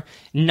year,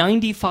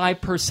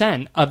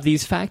 95% of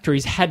these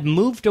factories had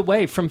moved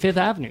away from Fifth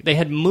Avenue. They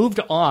had moved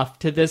off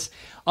to this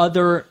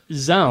other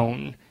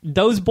zone.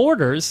 Those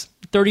borders,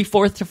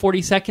 34th to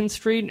 42nd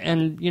Street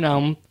and,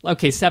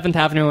 7th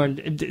Avenue,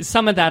 and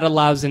some of that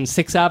allows in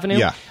 6th Avenue,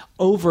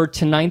 over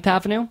to 9th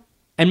Avenue.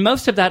 And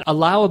most of that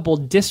allowable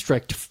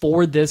district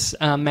for this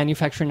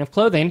manufacturing of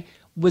clothing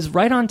was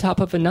right on top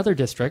of another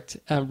district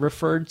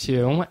referred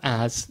to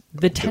as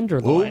the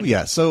Tenderloin. Oh,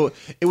 yeah. So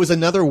it was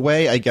another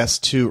way, I guess,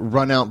 to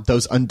run out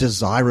those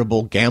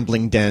undesirable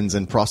gambling dens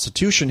and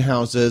prostitution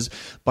houses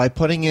by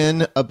putting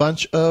in a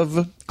bunch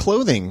of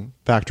clothing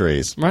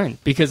factories. Right,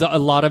 because a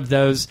lot of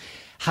those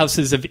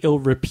houses of ill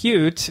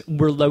repute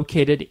were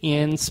located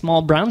in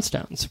small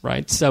brownstones,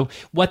 right? So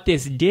what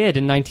this did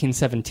in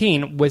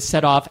 1917 was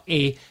set off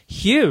a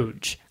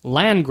huge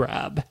land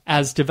grab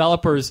as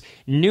developers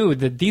knew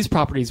that these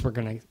properties were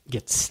going to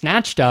get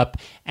snatched up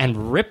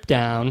and ripped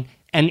down,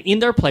 and in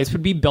their place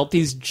would be built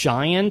these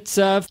giant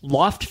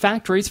loft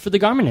factories for the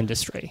garment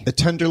industry. The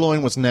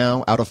tenderloin was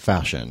now out of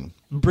fashion.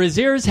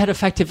 Braziers had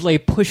effectively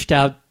pushed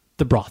out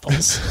the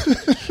brothels.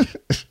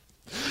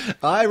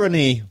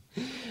 Irony.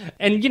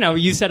 And,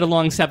 you said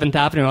along 7th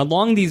Avenue.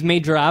 Along these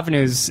major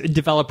avenues,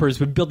 developers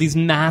would build these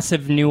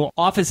massive new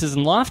offices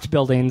and loft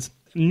buildings,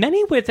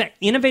 many with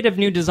innovative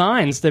new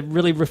designs that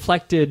really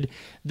reflected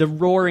the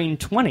roaring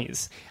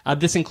 20s.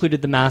 This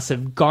included the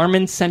massive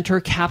Garment Center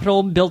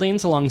Capitol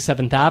buildings along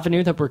 7th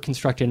Avenue that were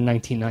constructed in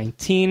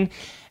 1919.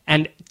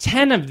 And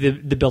 10 of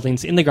the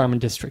buildings in the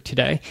Garment District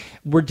today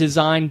were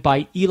designed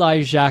by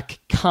Eli Jacques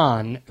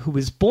Kahn, who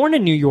was born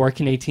in New York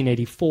in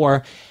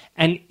 1884.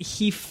 And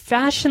he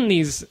fashioned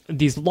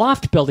these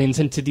loft buildings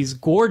into these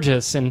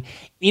gorgeous and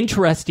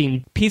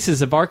interesting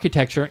pieces of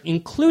architecture,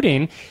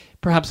 including,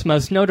 perhaps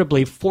most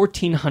notably,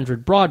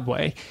 1400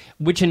 Broadway,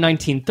 which in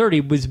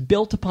 1930 was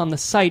built upon the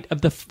site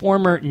of the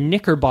former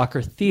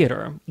Knickerbocker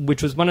Theater,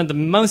 which was one of the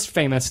most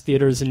famous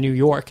theaters in New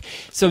York.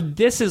 So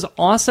this is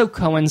also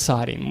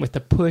coinciding with the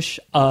push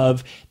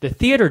of the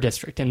theater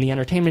district and the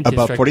entertainment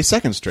Above district.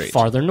 42nd Street.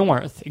 Farther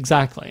north,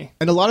 exactly.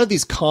 And a lot of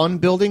these con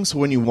buildings,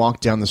 when you walk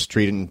down the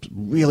street and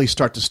really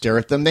start to stare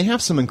at them, they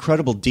have some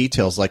incredible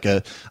details, like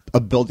a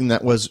building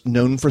that was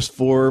known for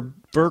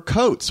fur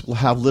coats will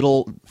have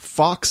little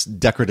fox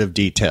decorative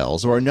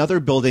details, or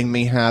another building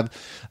may have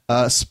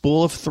a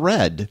spool of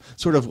thread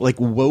sort of like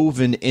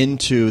woven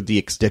into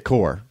the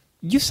decor.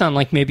 You sound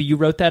like maybe you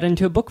wrote that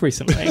into a book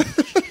recently.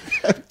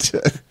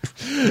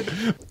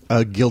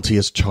 Guilty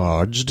as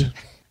charged.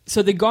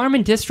 So the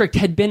Garment District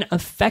had been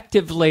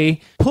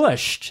effectively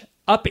pushed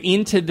up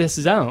into this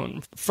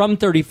zone from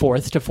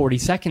 34th to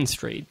 42nd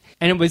Street.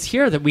 And it was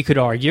here that we could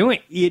argue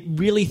it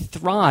really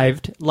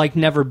thrived like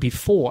never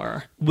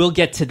before. We'll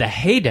get to the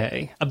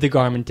heyday of the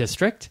Garment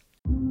District.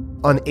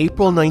 On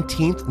April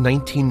 19th,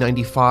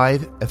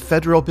 1995, a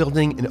federal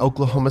building in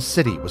Oklahoma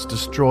City was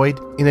destroyed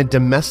in a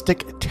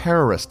domestic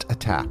terrorist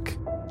attack.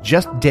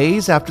 Just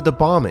days after the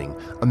bombing,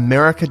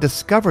 America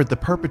discovered the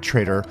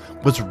perpetrator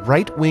was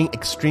right-wing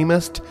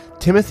extremist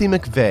Timothy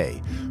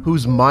McVeigh,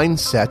 whose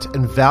mindset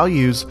and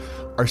values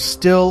are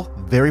still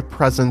very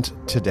present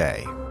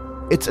today.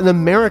 It's an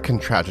American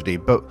tragedy,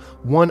 but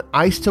one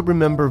I still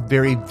remember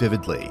very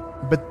vividly.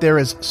 But there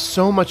is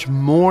so much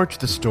more to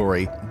the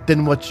story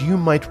than what you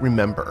might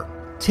remember.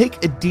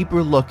 Take a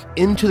deeper look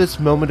into this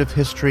moment of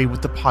history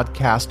with the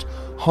podcast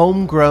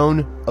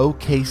Homegrown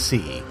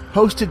OKC,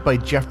 hosted by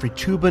Jeffrey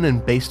Toobin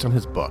and based on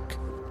his book.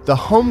 The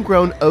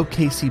Homegrown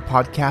OKC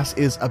podcast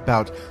is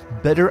about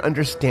better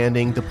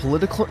understanding the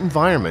political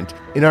environment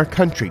in our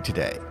country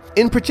today.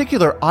 In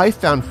particular, I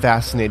found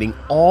fascinating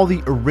all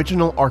the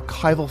original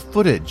archival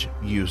footage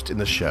used in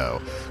the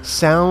show,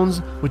 sounds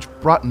which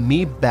brought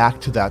me back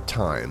to that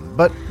time,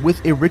 but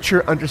with a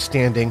richer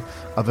understanding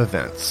of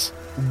events.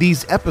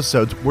 These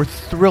episodes were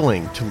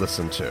thrilling to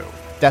listen to.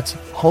 That's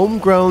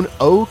Homegrown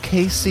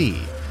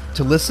OKC.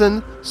 To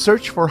listen,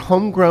 search for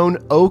Homegrown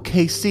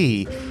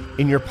OKC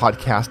in your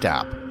podcast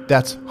app.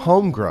 That's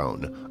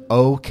Homegrown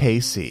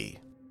OKC.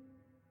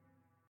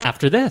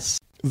 After this.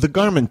 The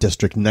Garment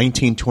District,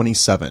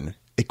 1927.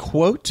 A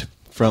quote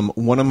from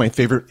one of my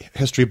favorite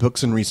history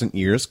books in recent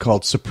years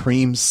called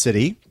Supreme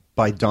City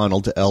by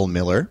Donald L.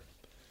 Miller.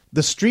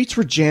 The streets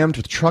were jammed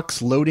with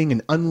trucks loading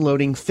and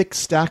unloading thick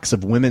stacks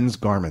of women's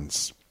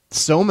garments.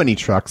 So many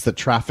trucks that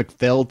traffic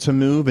failed to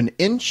move an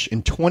inch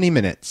in 20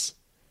 minutes.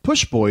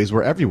 Push boys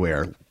were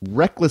everywhere,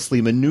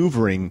 recklessly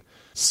maneuvering,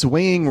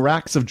 swaying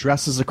racks of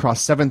dresses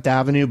across 7th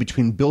Avenue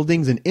between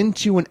buildings and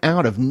into and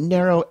out of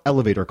narrow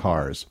elevator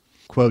cars.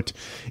 Quote,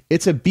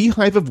 "It's a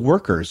beehive of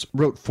workers,"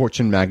 wrote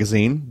Fortune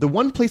magazine, "the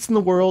one place in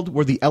the world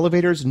where the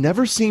elevators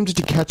never seemed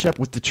to catch up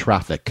with the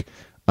traffic,"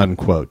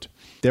 unquote.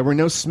 There were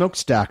no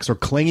smokestacks or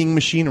clanging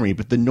machinery,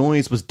 but the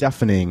noise was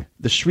deafening,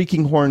 the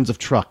shrieking horns of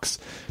trucks,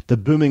 the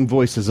booming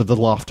voices of the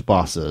loft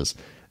bosses,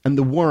 and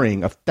the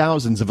whirring of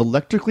thousands of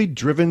electrically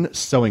driven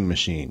sewing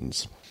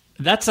machines.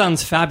 That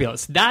sounds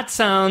fabulous. That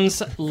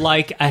sounds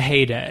like a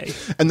heyday.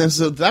 And then,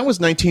 so that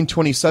was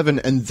 1927,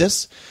 and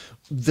this...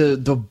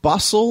 The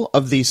bustle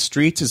of these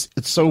streets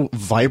it's so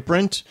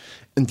vibrant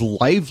and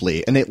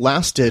lively, and it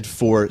lasted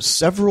for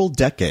several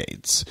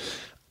decades.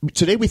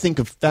 Today we think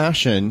of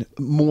fashion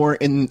more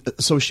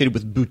associated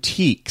with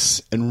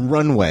boutiques and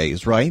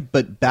runways, right?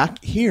 But back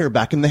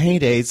in the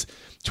heydays,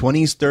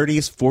 20s,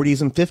 30s, 40s,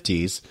 and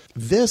 50s,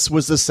 this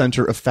was the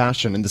center of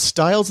fashion, and the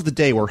styles of the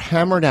day were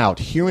hammered out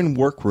here in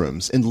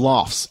workrooms, in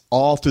lofts,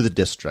 all through the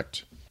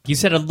district. You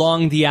said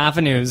along the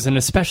avenues and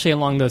especially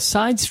along those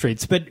side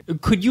streets, but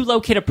could you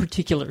locate a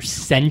particular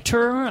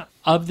center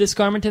of this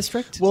garment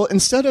district? Well,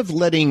 instead of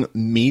letting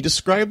me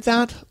describe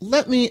that,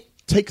 let me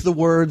take the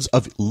words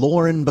of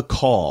Lauren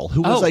Bacall,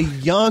 who was a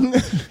young...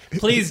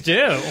 Please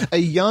do. a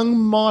young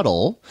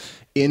model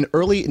in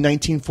early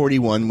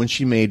 1941 when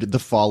she made the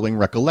following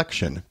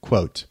recollection,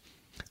 quote,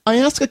 I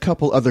asked a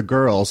couple other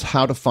girls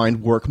how to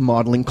find work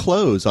modeling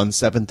clothes on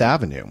 7th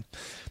Avenue.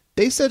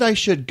 They said I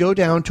should go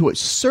down to a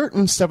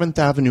certain 7th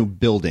Avenue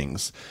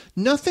buildings,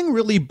 nothing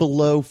really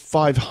below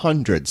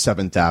 500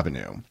 7th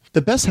Avenue.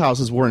 The best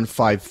houses were in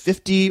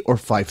 550 or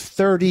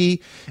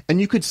 530,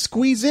 and you could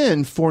squeeze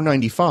in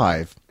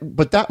 495,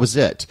 but that was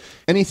it.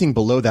 Anything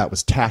below that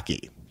was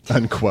tacky,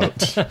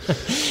 unquote.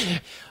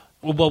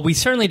 Well, we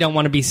certainly don't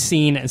want to be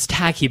seen as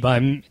tacky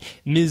by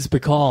Ms.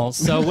 Bacall.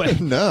 So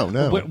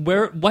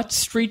No. What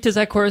street does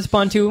that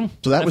correspond to?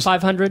 So that was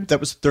 500. That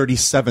was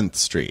 37th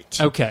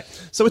Street. Okay.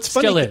 So it's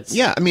funny. Still is.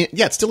 Yeah,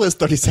 it still is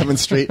 37th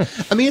Street.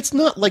 I mean, it's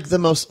not like the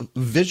most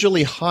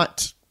visually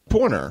hot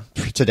corner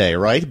today,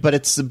 right?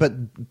 But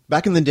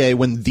back in the day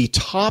when the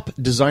top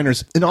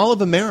designers in all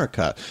of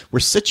America were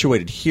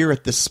situated here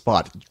at this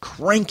spot,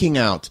 cranking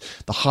out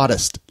the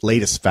hottest,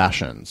 latest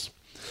fashions.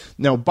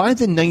 Now, by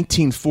the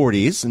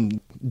 1940s,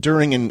 and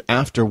during and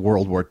after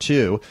World War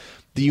II,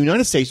 the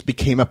United States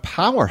became a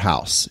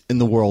powerhouse in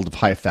the world of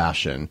high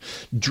fashion,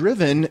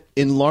 driven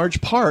in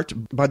large part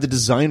by the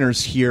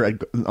designers here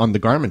on the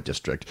Garment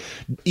District.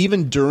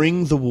 Even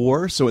during the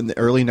war, so in the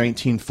early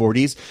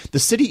 1940s, the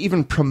city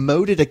even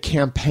promoted a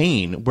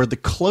campaign where the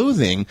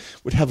clothing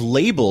would have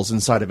labels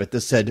inside of it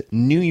that said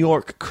New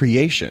York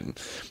Creation.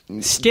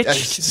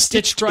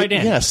 Stitched right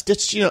in. Yeah,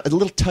 stitched, a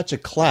little touch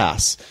of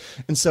class.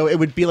 And so it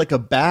would be like a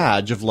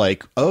badge of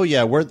like, oh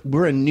yeah,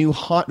 we're a new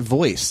hot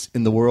voice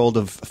in the world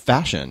of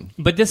fashion.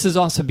 But this is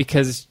also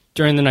because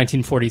during the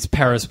 1940s,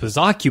 Paris was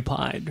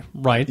occupied,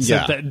 right? So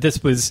Yeah.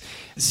 this was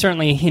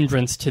certainly a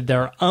hindrance to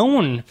their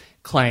own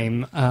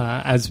claim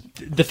as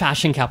the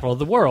fashion capital of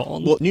the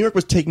world. Well, New York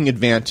was taking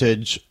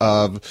advantage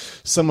of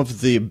some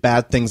of the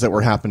bad things that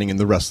were happening in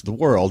the rest of the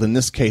world. In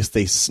this case,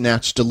 they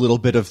snatched a little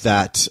bit of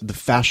the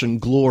fashion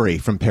glory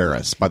from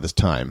Paris by this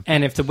time.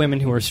 And if the women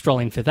who were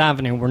strolling Fifth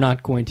Avenue were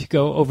not going to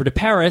go over to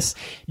Paris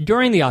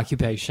during the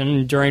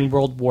occupation, during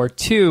World War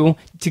II,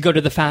 to go to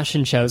the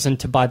fashion shows and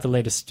to buy the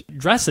latest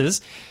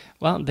dresses,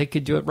 well, they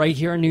could do it right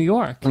here in New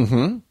York.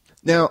 Mm-hmm.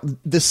 Now,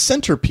 the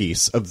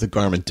centerpiece of the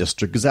Garment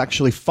District is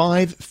actually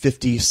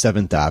 550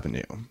 7th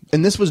Avenue.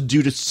 And this was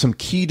due to some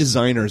key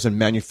designers and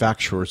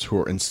manufacturers who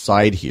are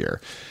inside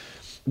here.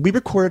 We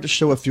recorded a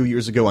show a few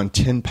years ago on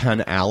Tin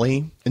Pan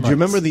Alley. And do you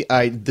remember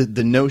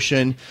the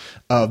notion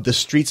of the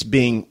streets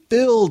being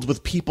filled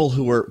with people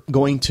who were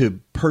going to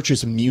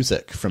purchase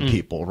music from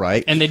people,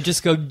 right? And they'd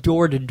just go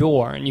door to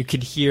door, and you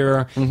could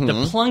hear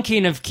the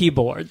plunking of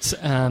keyboards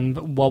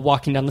while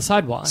walking down the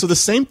sidewalk. So the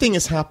same thing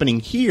is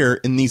happening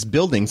here in these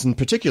buildings, in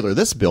particular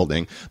this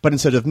building, but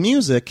instead of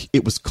music,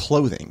 it was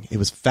clothing. It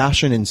was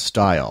fashion and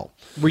style.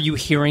 Were you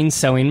hearing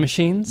sewing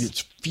machines?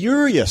 It's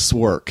furious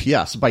work,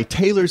 yes, by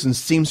tailors and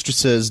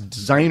seamstresses.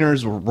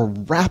 Designers were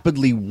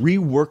rapidly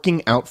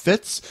reworking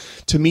outfits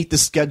to meet the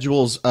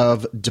schedules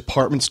of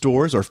department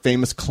stores or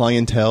famous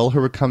clientele who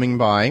were coming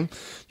by.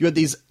 You had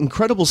these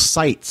incredible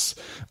sights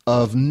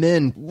of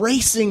men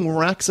racing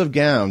racks of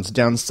gowns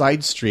down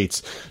side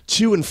streets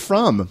to and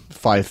from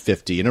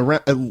 550. And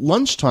at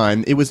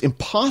lunchtime, it was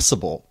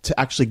impossible to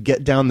actually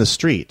get down the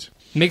street.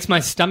 Makes my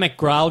stomach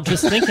growl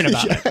just thinking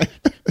about it.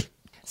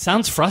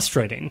 Sounds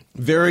frustrating.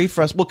 Very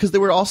frustrating. Well, because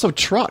there were also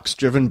trucks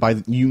driven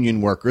by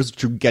union workers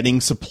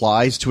getting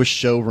supplies to a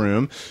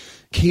showroom.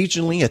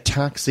 Occasionally a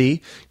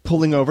taxi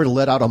pulling over to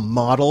let out a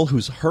model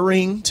who's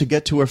hurrying to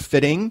get to her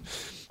fitting.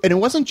 And it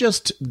wasn't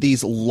just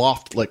these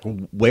loft-like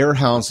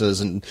warehouses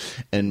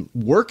and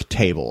work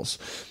tables.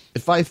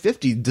 At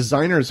 550,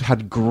 designers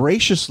had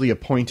graciously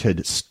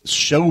appointed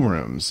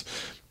showrooms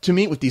to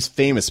meet with these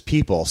famous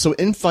people. So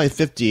in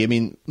 550, I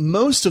mean,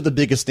 most of the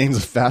biggest names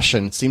of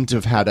fashion seem to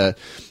have had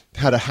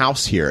a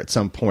house here at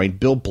some point.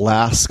 Bill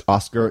Blask,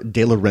 Oscar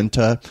de la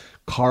Renta,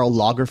 Karl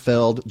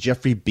Lagerfeld,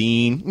 Jeffrey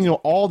Bean,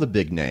 all the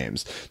big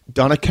names.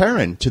 Donna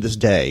Karan, to this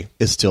day,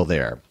 is still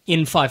there.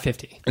 In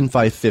 550. In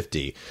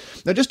 550.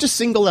 Now, just to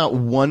single out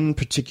one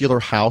particular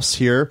house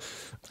here.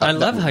 I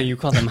love how you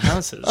call them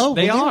houses.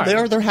 They are.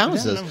 They're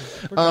houses.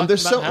 Yeah,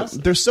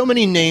 there's so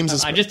many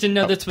names. I just didn't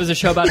know this was a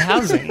show about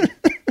housing.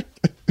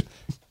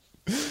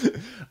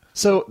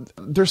 So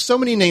there's so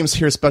many names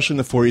here, especially in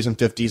the 40s and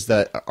 50s,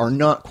 that are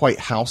not quite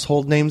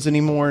household names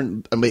anymore.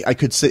 I mean, I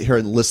could sit here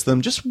and list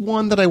them. Just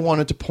one that I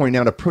wanted to point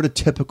out, a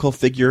prototypical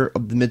figure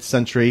of the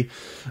mid-century.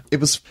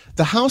 It was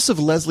the House of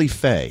Leslie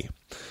Fay,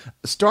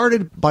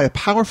 started by a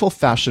powerful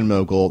fashion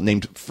mogul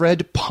named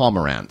Fred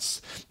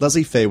Pomerantz.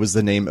 Leslie Fay was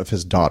the name of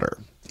his daughter.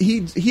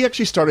 He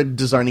actually started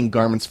designing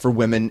garments for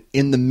women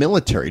in the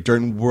military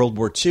during World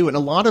War II, and a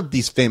lot of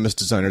these famous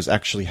designers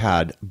actually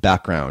had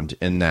background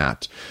in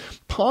that.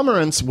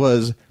 Pomerantz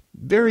was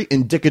very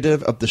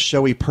indicative of the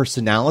showy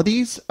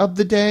personalities of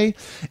the day,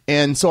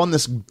 and so on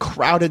this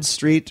crowded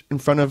street in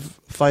front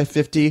of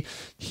 550,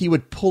 he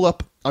would pull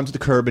up onto the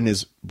curb in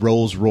his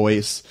Rolls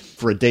Royce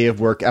for a day of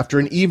work after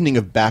an evening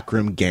of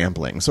backroom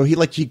gambling. So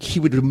he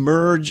would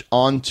emerge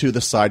onto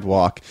the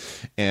sidewalk,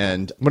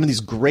 and one of these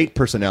great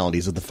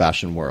personalities of the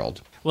fashion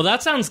world. Well,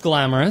 that sounds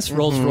glamorous.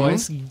 Rolls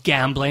Royce,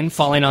 gambling,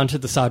 falling onto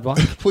the sidewalk.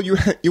 Well,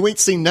 you ain't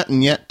seen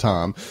nothing yet,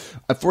 Tom.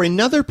 For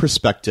another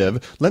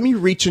perspective, let me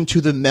reach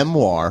into the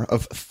memoir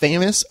of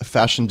famous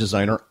fashion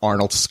designer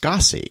Arnold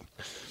Scassi.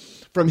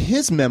 From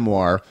his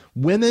memoir,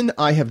 Women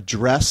I Have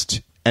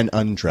Dressed and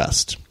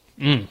Undressed.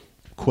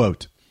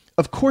 Quote,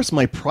 "Of course,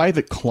 my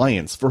private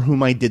clients for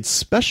whom I did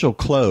special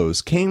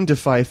clothes came to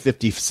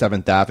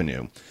 557th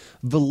Avenue.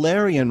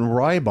 Valerian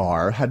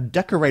Rybar had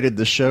decorated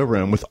the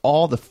showroom with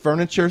all the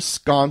furniture,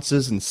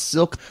 sconces, and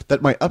silk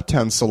that my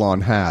uptown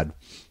salon had.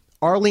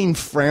 Arlene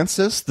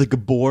Francis, the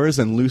Gabors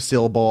and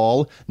Lucille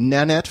Ball,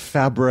 Nanette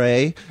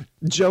Fabre,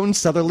 Joan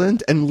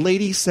Sutherland, and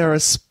Lady Sarah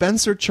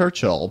Spencer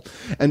Churchill,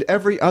 and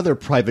every other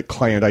private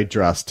client I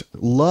dressed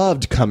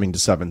loved coming to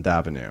 7th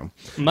Avenue.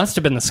 Must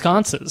have been the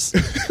sconces.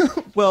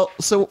 Well,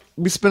 so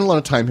we spent a lot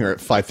of time here at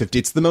 550.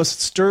 It's the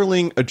most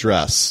sterling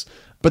address.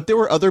 But there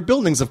were other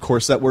buildings, of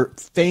course, that were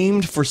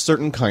famed for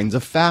certain kinds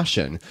of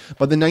fashion.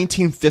 By the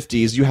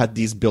 1950s, you had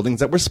these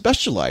buildings that were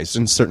specialized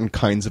in certain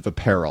kinds of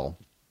apparel.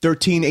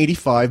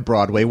 1385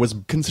 Broadway was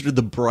considered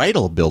the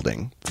bridal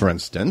building, for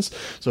instance.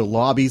 So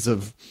lobbies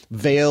of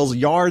veils,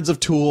 yards of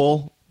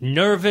tulle.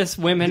 Nervous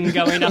women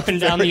going up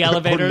and down the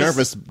elevators. Or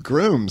nervous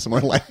grooms,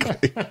 more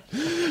likely.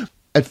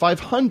 At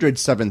 500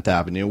 7th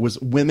Avenue was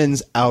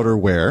women's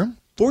outerwear.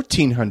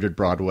 1400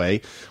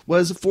 Broadway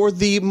was for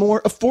the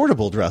more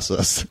affordable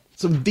dresses.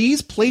 So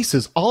these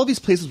places, all of these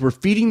places were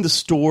feeding the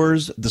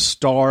stores, the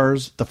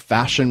stars, the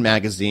fashion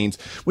magazines,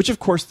 which of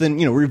course then,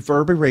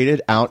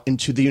 reverberated out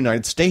into the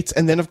United States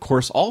and then of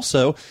course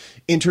also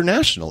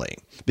internationally,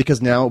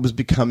 because now it was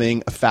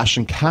becoming a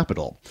fashion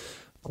capital.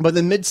 By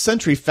the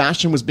mid-century,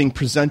 fashion was being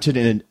presented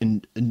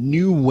in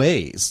new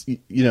ways.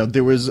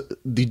 There was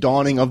the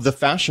dawning of the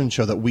fashion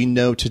show that we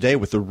know today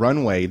with the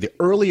runway. The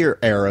earlier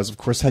eras, of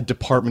course, had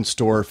department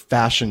store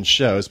fashion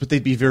shows, but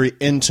they'd be very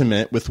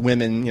intimate with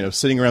women,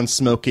 sitting around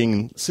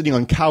smoking, sitting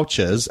on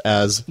couches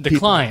as the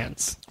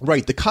clients.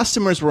 Right. The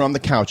customers were on the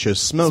couches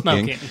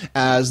smoking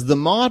as the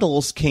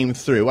models came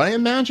through. I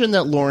imagine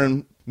that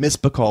Lauren Miss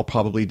Bacall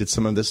probably did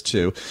some of this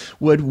too,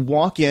 would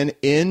walk in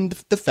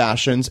the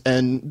fashions,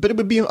 but it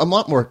would be a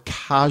lot more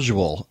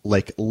casual,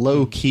 like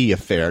low-key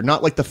affair,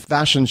 not like the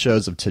fashion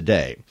shows of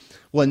today.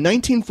 Well, in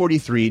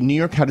 1943, New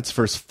York had its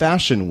first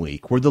Fashion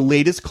Week, where the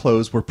latest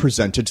clothes were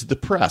presented to the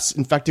press.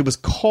 In fact, it was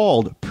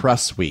called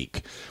Press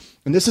Week.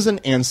 And this is an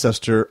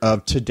ancestor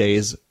of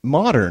today's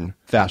modern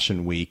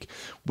Fashion Week,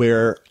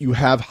 where you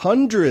have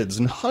hundreds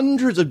and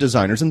hundreds of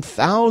designers and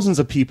thousands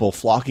of people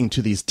flocking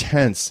to these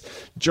tents,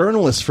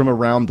 journalists from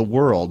around the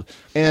world.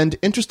 And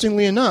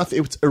interestingly enough,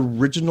 its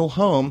original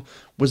home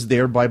was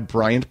there by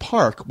Bryant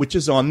Park, which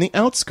is on the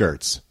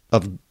outskirts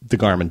of the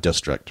garment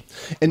district.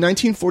 In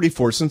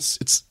 1944, since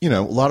it's, a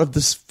lot of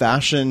this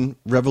fashion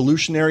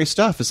revolutionary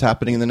stuff is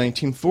happening in the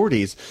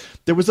 1940s,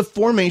 there was a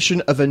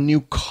formation of a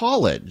new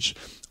college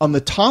on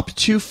the top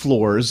 2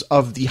 floors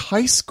of the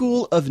High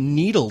School of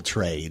Needle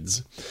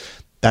Trades.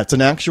 That's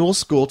an actual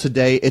school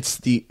today. It's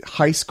the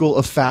High School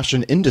of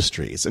Fashion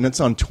Industries, and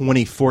it's on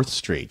 24th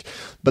Street.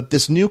 But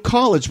this new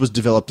college was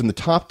developed in the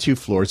top 2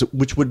 floors,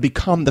 which would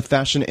become the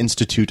Fashion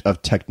Institute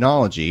of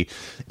Technology,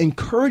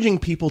 encouraging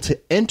people to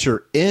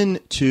enter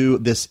into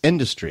this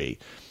industry.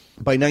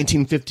 By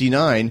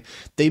 1959,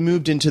 they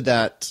moved into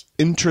that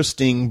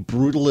interesting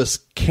brutalist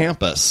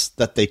campus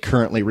that they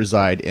currently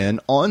reside in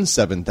on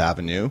 7th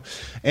Avenue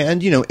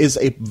and, is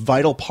a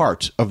vital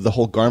part of the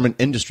whole garment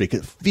industry.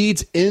 It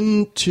feeds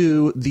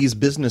into these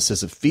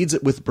businesses. It feeds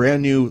it with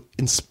brand new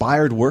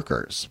inspired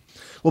workers.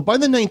 Well, by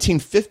the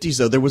 1950s,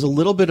 though, there was a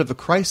little bit of a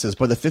crisis.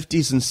 By the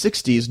 50s and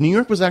 60s, New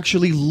York was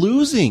actually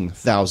losing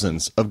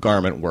thousands of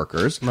garment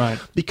workers. Right.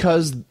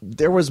 Because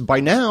there was, by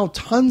now,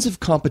 tons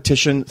of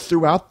competition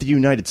throughout the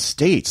United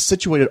States,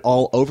 situated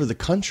all over the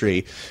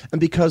country.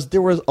 And because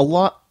there was a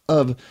lot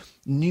of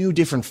new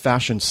different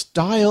fashion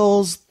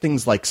styles,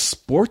 things like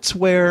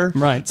sportswear.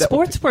 Right.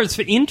 Sportswear is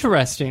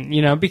interesting,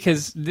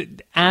 because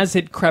as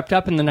it crept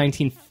up in the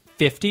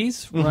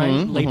 1950s,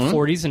 right, late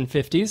 40s and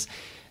 50s,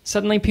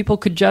 suddenly people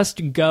could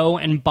just go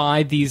and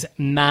buy these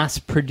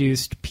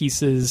mass-produced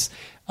pieces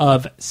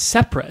of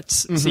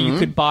separates. So you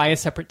could buy a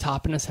separate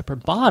top and a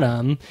separate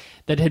bottom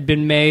that had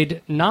been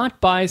made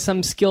not by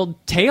some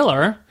skilled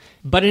tailor,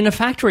 but in a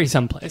factory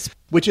someplace.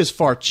 Which is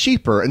far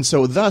cheaper. And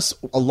so thus,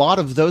 a lot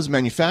of those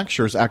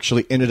manufacturers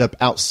actually ended up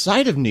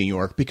outside of New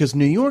York because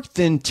New York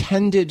then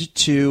tended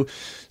to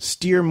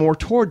steer more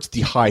towards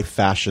the high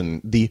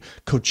fashion, the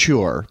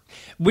couture.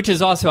 Which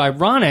is also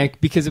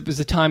ironic because it was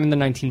a time in the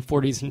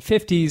 1940s and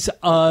 50s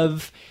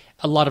of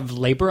a lot of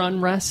labor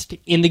unrest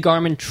in the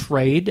garment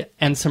trade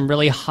and some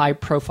really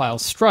high-profile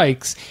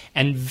strikes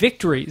and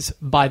victories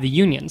by the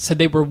unions. So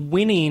they were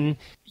winning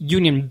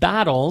union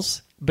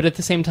battles but at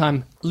the same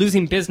time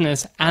losing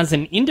business as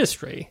an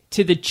industry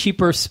to the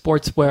cheaper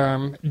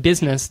sportswear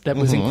business that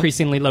was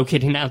increasingly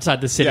locating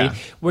outside the city,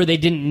 where they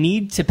didn't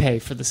need to pay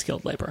for the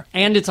skilled labor.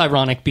 And it's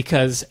ironic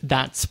because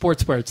that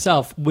sportswear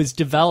itself was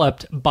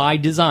developed by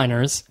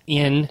designers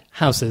in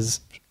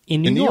houses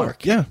in New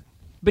York. Yeah.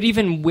 But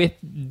even with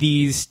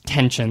these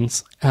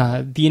tensions,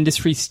 the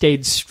industry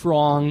stayed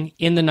strong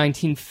in the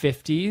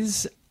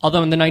 1950s.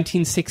 Although in the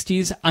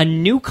 1960s, a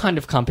new kind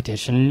of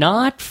competition,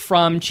 not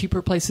from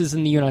cheaper places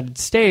in the United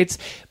States,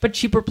 but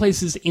cheaper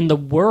places in the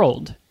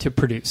world to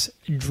produce,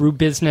 drew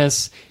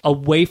business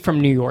away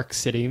from New York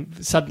City.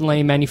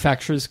 Suddenly,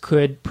 manufacturers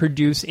could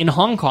produce in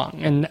Hong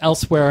Kong and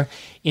elsewhere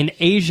in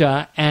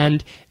Asia,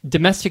 and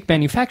domestic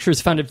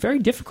manufacturers found it very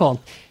difficult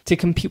to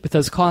compete with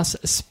those costs,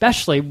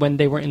 especially when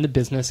they were in the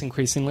business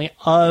increasingly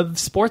of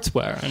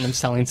sportswear and of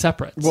selling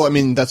separates. Well, I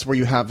mean, that's where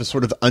you have a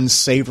sort of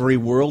unsavory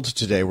world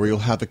today, where you'll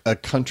have a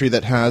country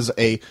that has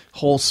a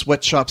whole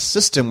sweatshop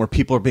system where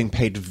people are being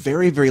paid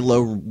very, very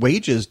low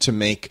wages to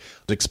make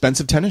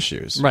expensive tennis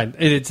shoes. Right.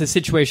 It's a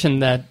situation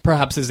that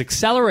perhaps is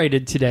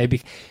accelerated today,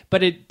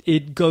 but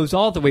it goes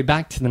all the way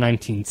back to the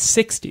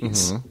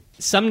 1960s.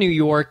 Some New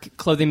York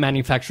clothing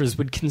manufacturers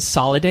would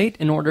consolidate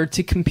in order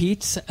to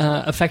compete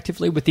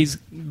effectively with these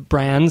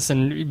brands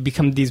and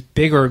become these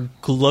bigger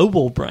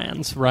global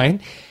brands,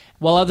 right?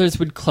 While others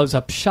would close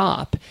up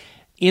shop.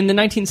 In the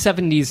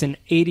 1970s and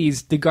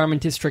 80s, the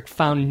garment district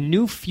found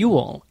new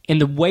fuel in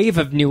the wave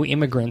of new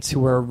immigrants who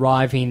were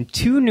arriving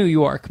to New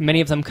York,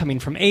 many of them coming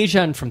from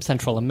Asia and from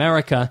Central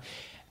America.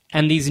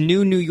 And these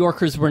new New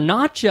Yorkers were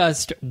not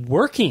just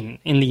working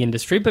in the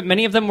industry, but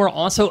many of them were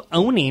also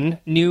owning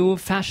new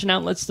fashion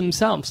outlets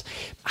themselves.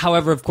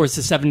 However, of course,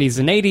 the 70s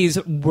and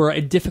 80s were a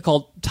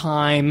difficult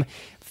time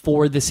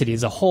for the city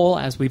as a whole,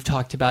 as we've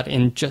talked about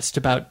in just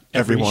about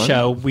every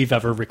show we've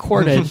ever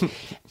recorded,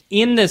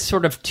 in this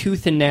sort of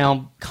tooth and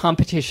nail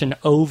competition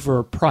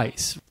over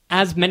price.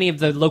 As many of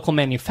the local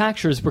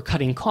manufacturers were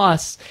cutting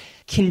costs,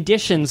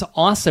 conditions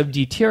also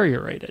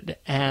deteriorated.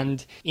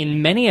 And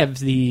in many of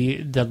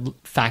the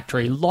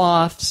factory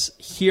lofts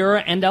here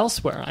and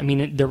elsewhere, I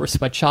mean, there were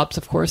sweatshops,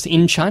 of course,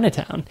 in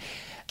Chinatown.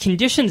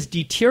 Conditions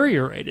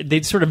deteriorated.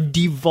 They'd sort of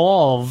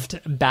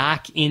devolved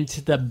back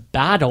into the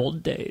bad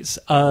old days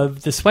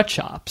of the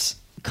sweatshops.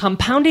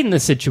 Compounding the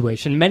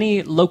situation,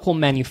 many local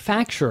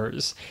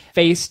manufacturers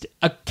faced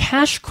a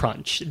cash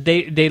crunch.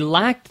 They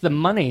lacked the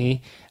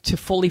money to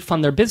fully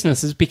fund their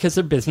businesses because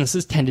their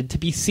businesses tended to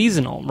be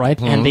seasonal,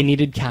 right? And they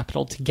needed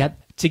capital to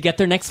get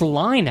their next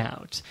line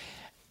out.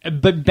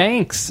 But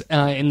banks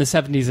in the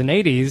 70s and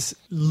 80s,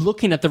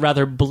 looking at the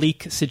rather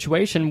bleak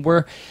situation,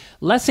 were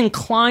less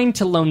inclined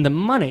to loan them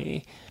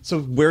money. So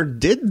where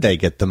did they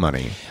get the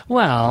money?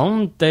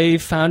 Well, they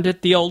found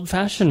it the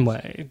old-fashioned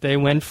way. They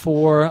went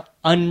for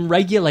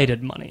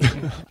unregulated money.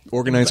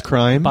 Organized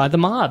crime? By the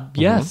mob,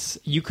 yes.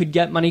 You could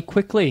get money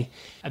quickly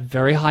at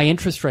very high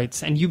interest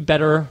rates, and you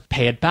better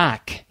pay it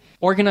back.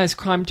 Organized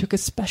crime took a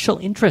special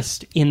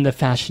interest in the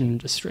fashion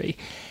industry.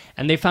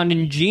 And they found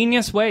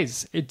ingenious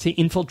ways to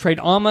infiltrate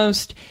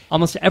almost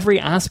every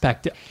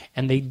aspect.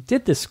 And they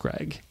did this,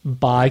 Greg,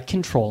 by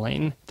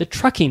controlling the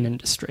trucking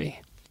industry.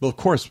 Well, of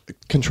course,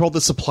 control the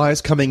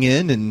supplies coming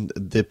in and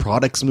the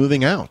products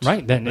moving out.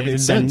 Right.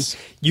 Then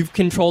you've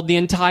controlled the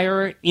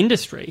entire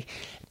industry.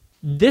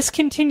 This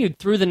continued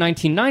through the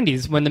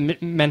 1990s when the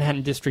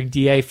Manhattan District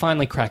DA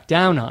finally cracked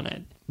down on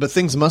it. But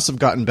things must have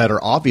gotten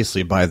better,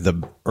 obviously, by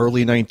the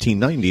early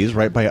 1990s,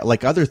 right? By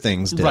like other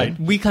things did. Right.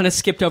 We kind of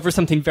skipped over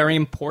something very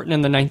important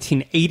in the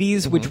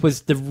 1980s, which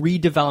was the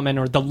redevelopment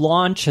or the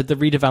launch of the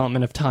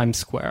redevelopment of Times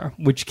Square,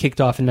 which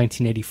kicked off in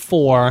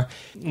 1984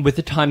 with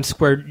the Times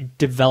Square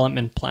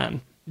Development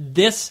Plan.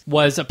 This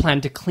was a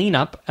plan to clean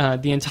up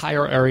the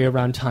entire area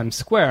around Times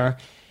Square.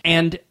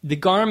 And the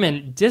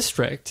garment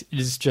district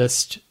is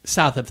just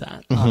south of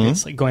that,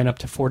 obviously, going up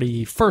to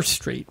 41st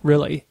Street,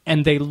 really.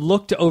 And they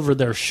looked over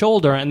their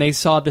shoulder and they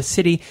saw the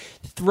city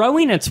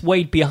throwing its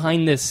weight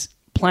behind this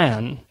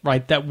plan,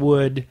 right, that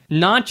would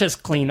not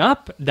just clean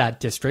up that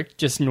district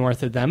just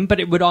north of them, but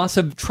it would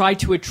also try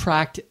to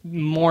attract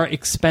more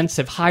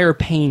expensive,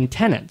 higher-paying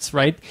tenants,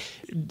 right?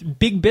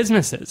 Big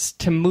businesses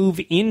to move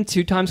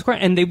into Times Square,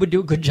 and they would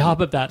do a good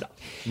job of that.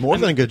 More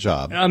than a good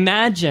job.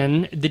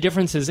 Imagine the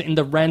differences in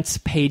the rents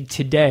paid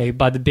today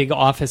by the big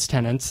office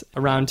tenants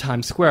around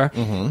Times Square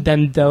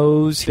than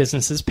those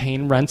businesses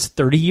paying rents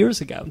 30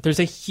 years ago. There's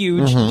a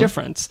huge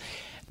difference.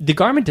 The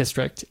garment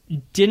district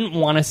didn't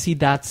want to see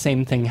that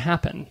same thing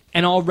happen.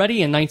 And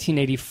already in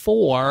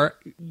 1984,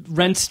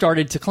 rents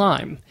started to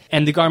climb.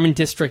 And the garment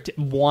district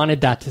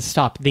wanted that to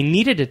stop. They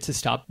needed it to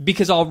stop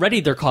because already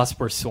their costs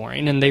were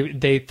soaring. And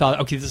they thought,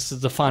 okay, this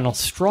is the final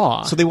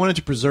straw. So they wanted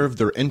to preserve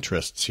their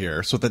interests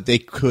here so that they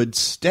could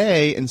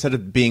stay instead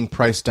of being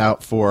priced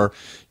out for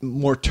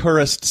more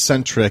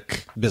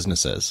tourist-centric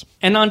businesses.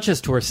 And not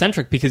just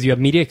tourist-centric, because you have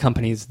media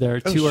companies. There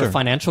are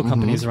financial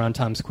companies around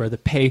Times Square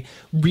that pay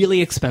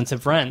really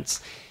expensive rents.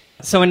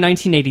 So in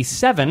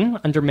 1987,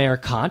 under Mayor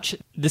Koch,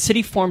 the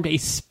city formed a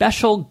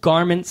special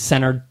garment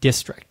center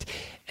district.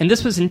 And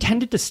this was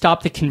intended to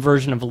stop the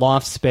conversion of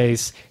loft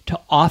space to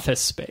office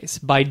space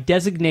by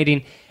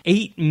designating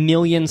 8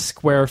 million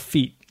square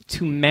feet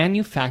to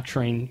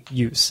manufacturing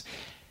use.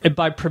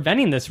 By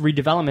preventing this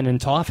redevelopment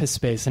into office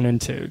space and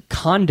into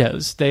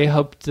condos, they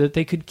hoped that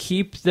they could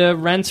keep the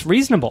rents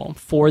reasonable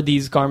for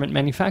these garment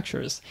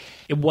manufacturers.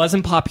 It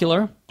wasn't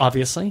popular,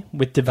 obviously,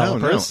 with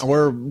developers. No.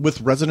 Or with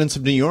residents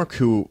of New York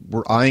who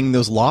were eyeing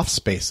those loft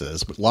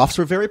spaces. But lofts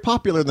were very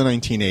popular in the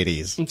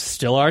 1980s.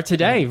 Still are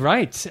today,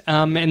 right.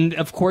 And,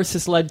 of course,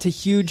 this led to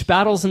huge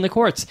battles in the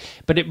courts.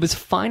 But it was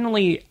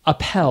finally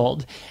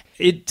upheld.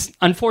 It's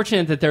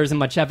unfortunate that there isn't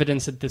much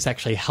evidence that this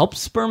actually helps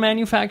spur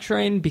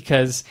manufacturing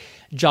because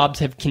jobs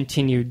have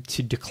continued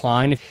to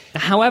decline.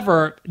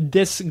 However,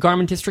 this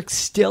garment district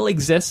still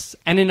exists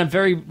and in a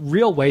very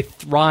real way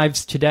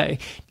thrives today.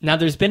 Now,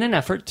 there's been an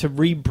effort to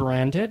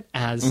rebrand it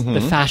as the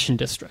Fashion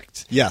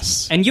District.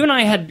 Yes. And you and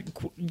I had,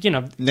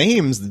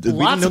 names.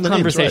 Lots of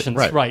conversations.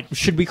 Right.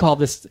 Should we call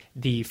this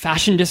the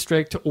Fashion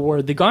District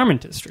or the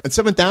Garment District? And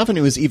 7th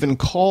Avenue is even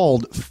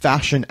called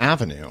Fashion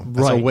Avenue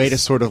as a way to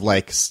sort of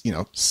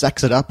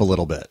sex it up a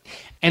little bit.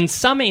 And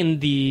some in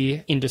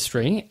the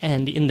industry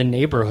and in the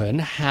neighborhood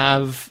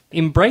have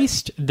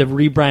embraced the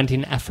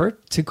rebranding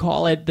effort to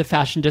call it the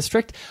Fashion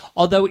District,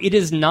 although it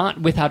is not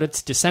without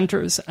its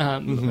dissenters.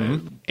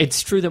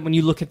 It's true that when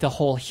you look at the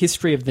whole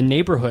history of the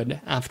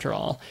neighborhood, after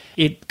all,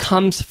 it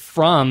comes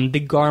from the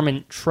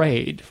garment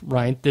trade,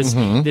 right?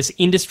 This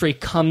industry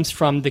comes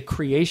from the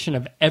creation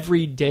of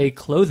everyday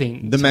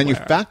clothing. The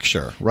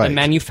manufacture, right. The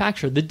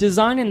manufacture, the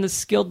design and the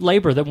skilled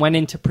labor that went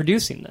into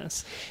producing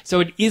this.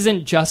 So it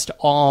isn't just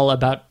all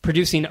about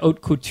producing haute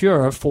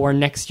couture for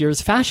next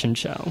year's fashion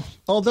show.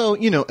 Although,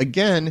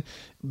 again,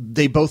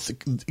 they both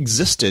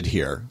existed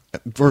here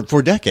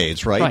for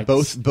decades, right?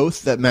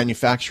 Both that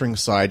manufacturing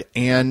side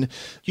and,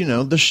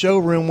 the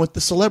showroom with the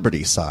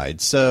celebrity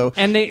side. So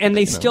and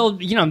they still,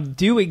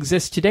 do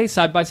exist today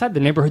side by side. The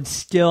neighborhood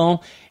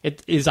still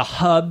it is a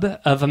hub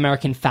of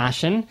American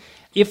fashion,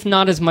 if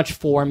not as much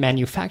for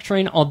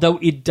manufacturing, although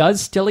it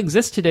does still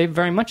exist today,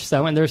 very much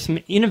so, and there's some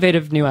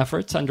innovative new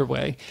efforts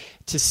underway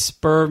to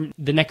spur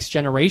the next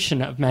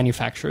generation of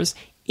manufacturers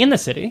in the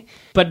city.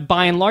 But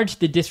by and large,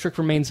 the district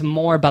remains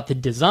more about the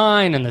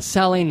design and the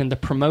selling and the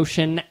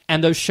promotion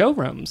and those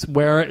showrooms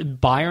where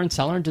buyer and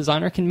seller and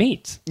designer can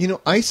meet.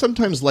 I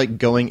sometimes like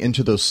going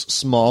into those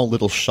small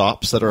little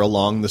shops that are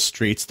along the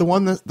streets, the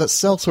one that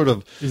sell sort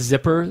of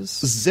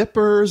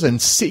zippers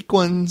and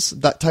sequins,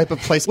 that type of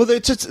place. Well,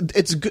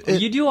 it's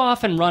good. You do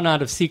often run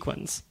out of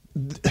sequins.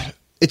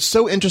 It's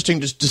so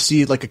interesting just to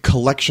see a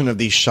collection of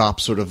these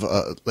shops sort of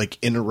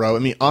in a row. I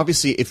mean,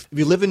 obviously, if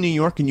you live in New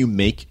York and you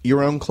make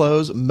your own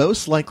clothes,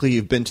 most likely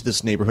you've been to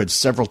this neighborhood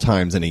several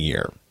times in a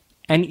year.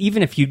 And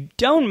even if you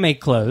don't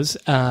make clothes,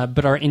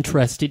 but are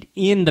interested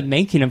in the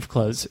making of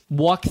clothes,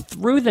 walk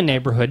through the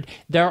neighborhood.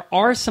 There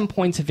are some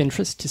points of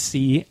interest to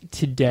see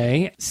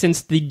today.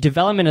 Since the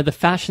development of the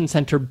Fashion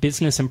Center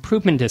Business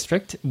Improvement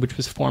District, which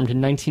was formed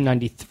in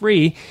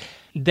 1993,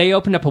 they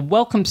opened up a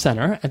Welcome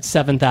Center at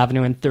 7th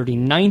Avenue and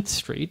 39th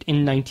Street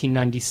in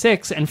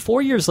 1996, and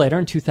 4 years later,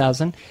 in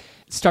 2000,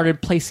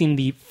 started placing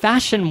the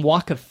Fashion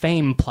Walk of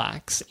Fame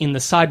plaques in the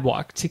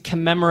sidewalk to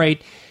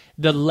commemorate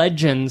the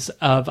legends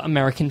of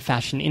American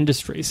fashion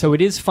industry. So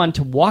it is fun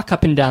to walk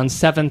up and down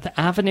 7th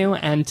Avenue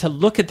and to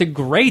look at the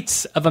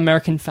greats of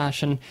American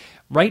fashion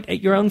right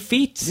at your own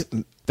feet.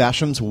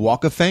 Fashion's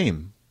Walk of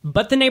Fame.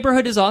 But the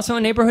neighborhood is also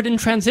a neighborhood in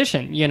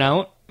transition,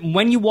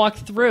 When you walk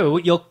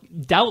through, you'll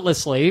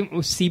doubtlessly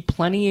see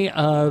plenty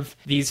of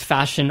these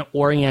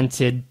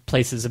fashion-oriented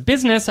places of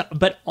business,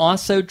 but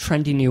also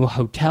trendy new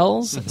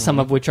hotels, some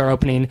of which are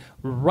opening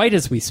right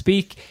as we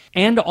speak,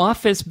 and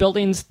office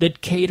buildings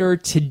that cater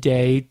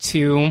today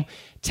to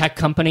tech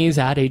companies,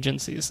 ad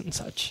agencies, and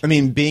such. I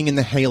mean, being in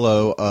the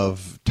halo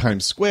of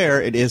Times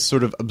Square, it is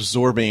sort of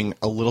absorbing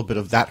a little bit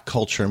of that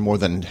culture more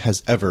than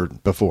has ever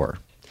before.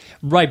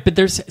 Right, but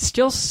there's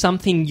still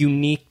something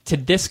unique to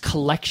this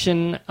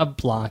collection of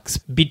blocks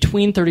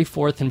between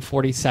 34th and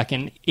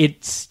 42nd.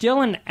 It's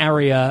still an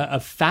area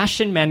of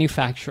fashion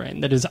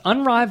manufacturing that is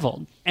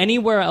unrivaled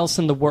anywhere else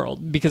in the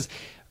world because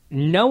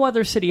no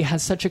other city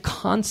has such a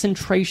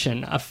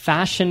concentration of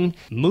fashion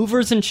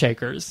movers and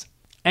shakers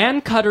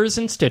and cutters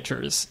and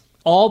stitchers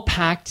all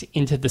packed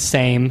into the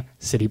same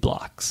city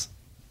blocks.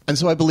 And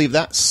so I believe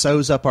that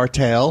sews up our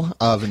tale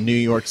of New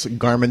York's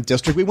garment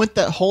district. We went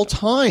that whole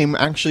time,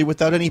 actually,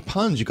 without any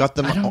puns. You got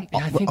them. I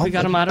think we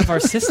got them out of our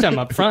system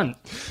up front.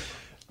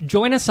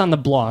 Join us on the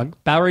blog,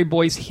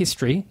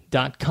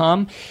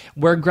 BoweryBoysHistory.com,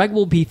 where Greg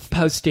will be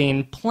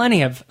posting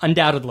plenty of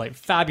undoubtedly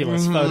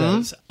fabulous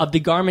photos of the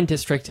garment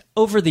district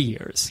over the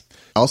years.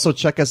 Also,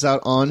 check us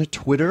out on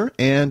Twitter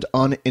and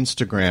on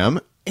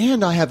Instagram.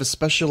 And I have a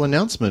special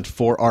announcement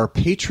for our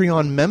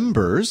Patreon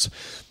members.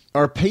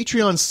 Our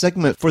Patreon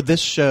segment for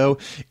this show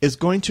is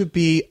going to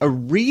be a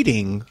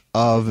reading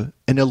of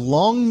an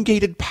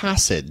elongated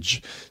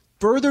passage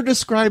further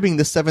describing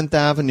the 7th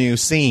Avenue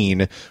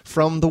scene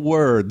from the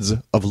words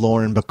of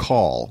Lauren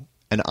Bacall.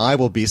 and I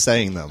will be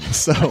saying them.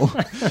 So,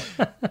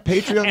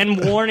 Patreon.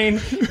 And warning,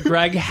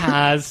 Greg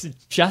has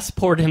just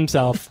poured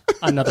himself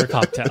another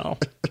cocktail.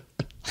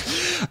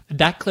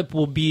 That clip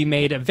will be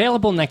made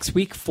available next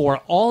week for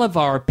all of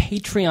our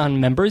Patreon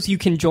members. You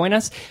can join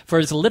us for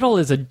as little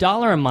as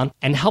 $1 a month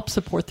and help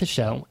support the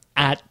show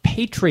at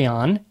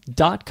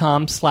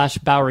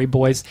patreon.com/Bowery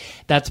Boys.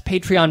 That's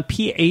Patreon,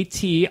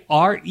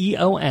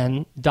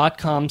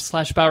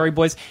 patreon.com/Bowery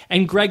Boys.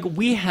 And Greg,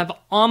 we have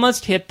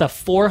almost hit the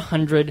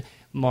 400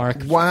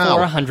 mark. Wow.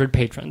 400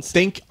 patrons.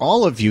 Thank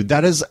all of you.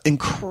 That is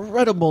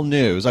incredible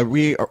news.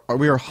 We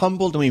are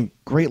humbled and we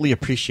greatly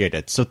appreciate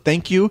it. So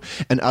thank you.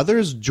 And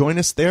others, join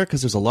us there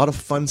because there's a lot of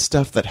fun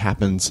stuff that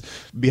happens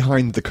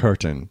behind the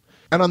curtain.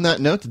 And on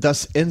that note,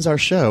 thus ends our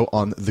show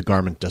on The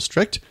Garment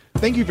District.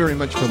 Thank you very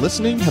much for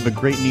listening. Have a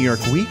great New York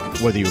week,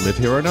 whether you live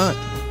here or not.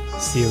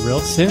 See you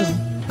real soon.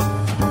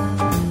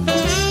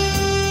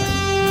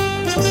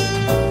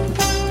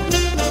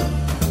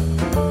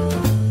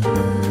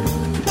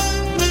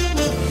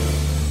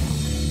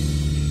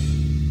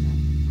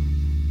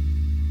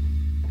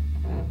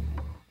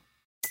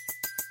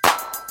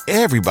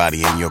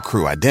 Everybody in your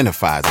crew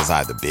identifies as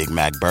either Big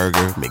Mac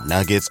Burger,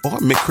 McNuggets, or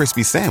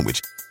McCrispy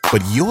Sandwich.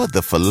 But you're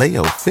the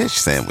Filet-O-Fish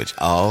Sandwich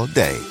all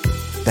day.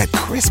 That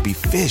crispy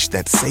fish,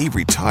 that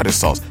savory tartar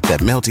sauce, that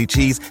melty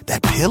cheese,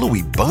 that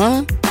pillowy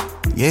bun.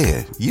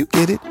 Yeah, you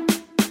get it.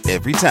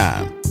 Every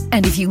time.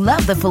 And if you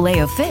love the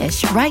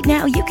Filet-O-Fish, right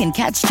now you can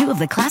catch 2 of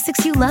the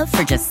classics you love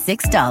for just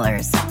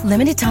 $6.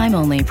 Limited time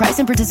only. Price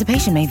and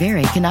participation may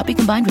vary. Cannot be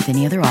combined with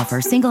any other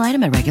offer. Single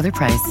item at regular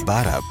price.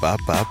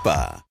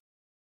 Ba-da-ba-ba-ba.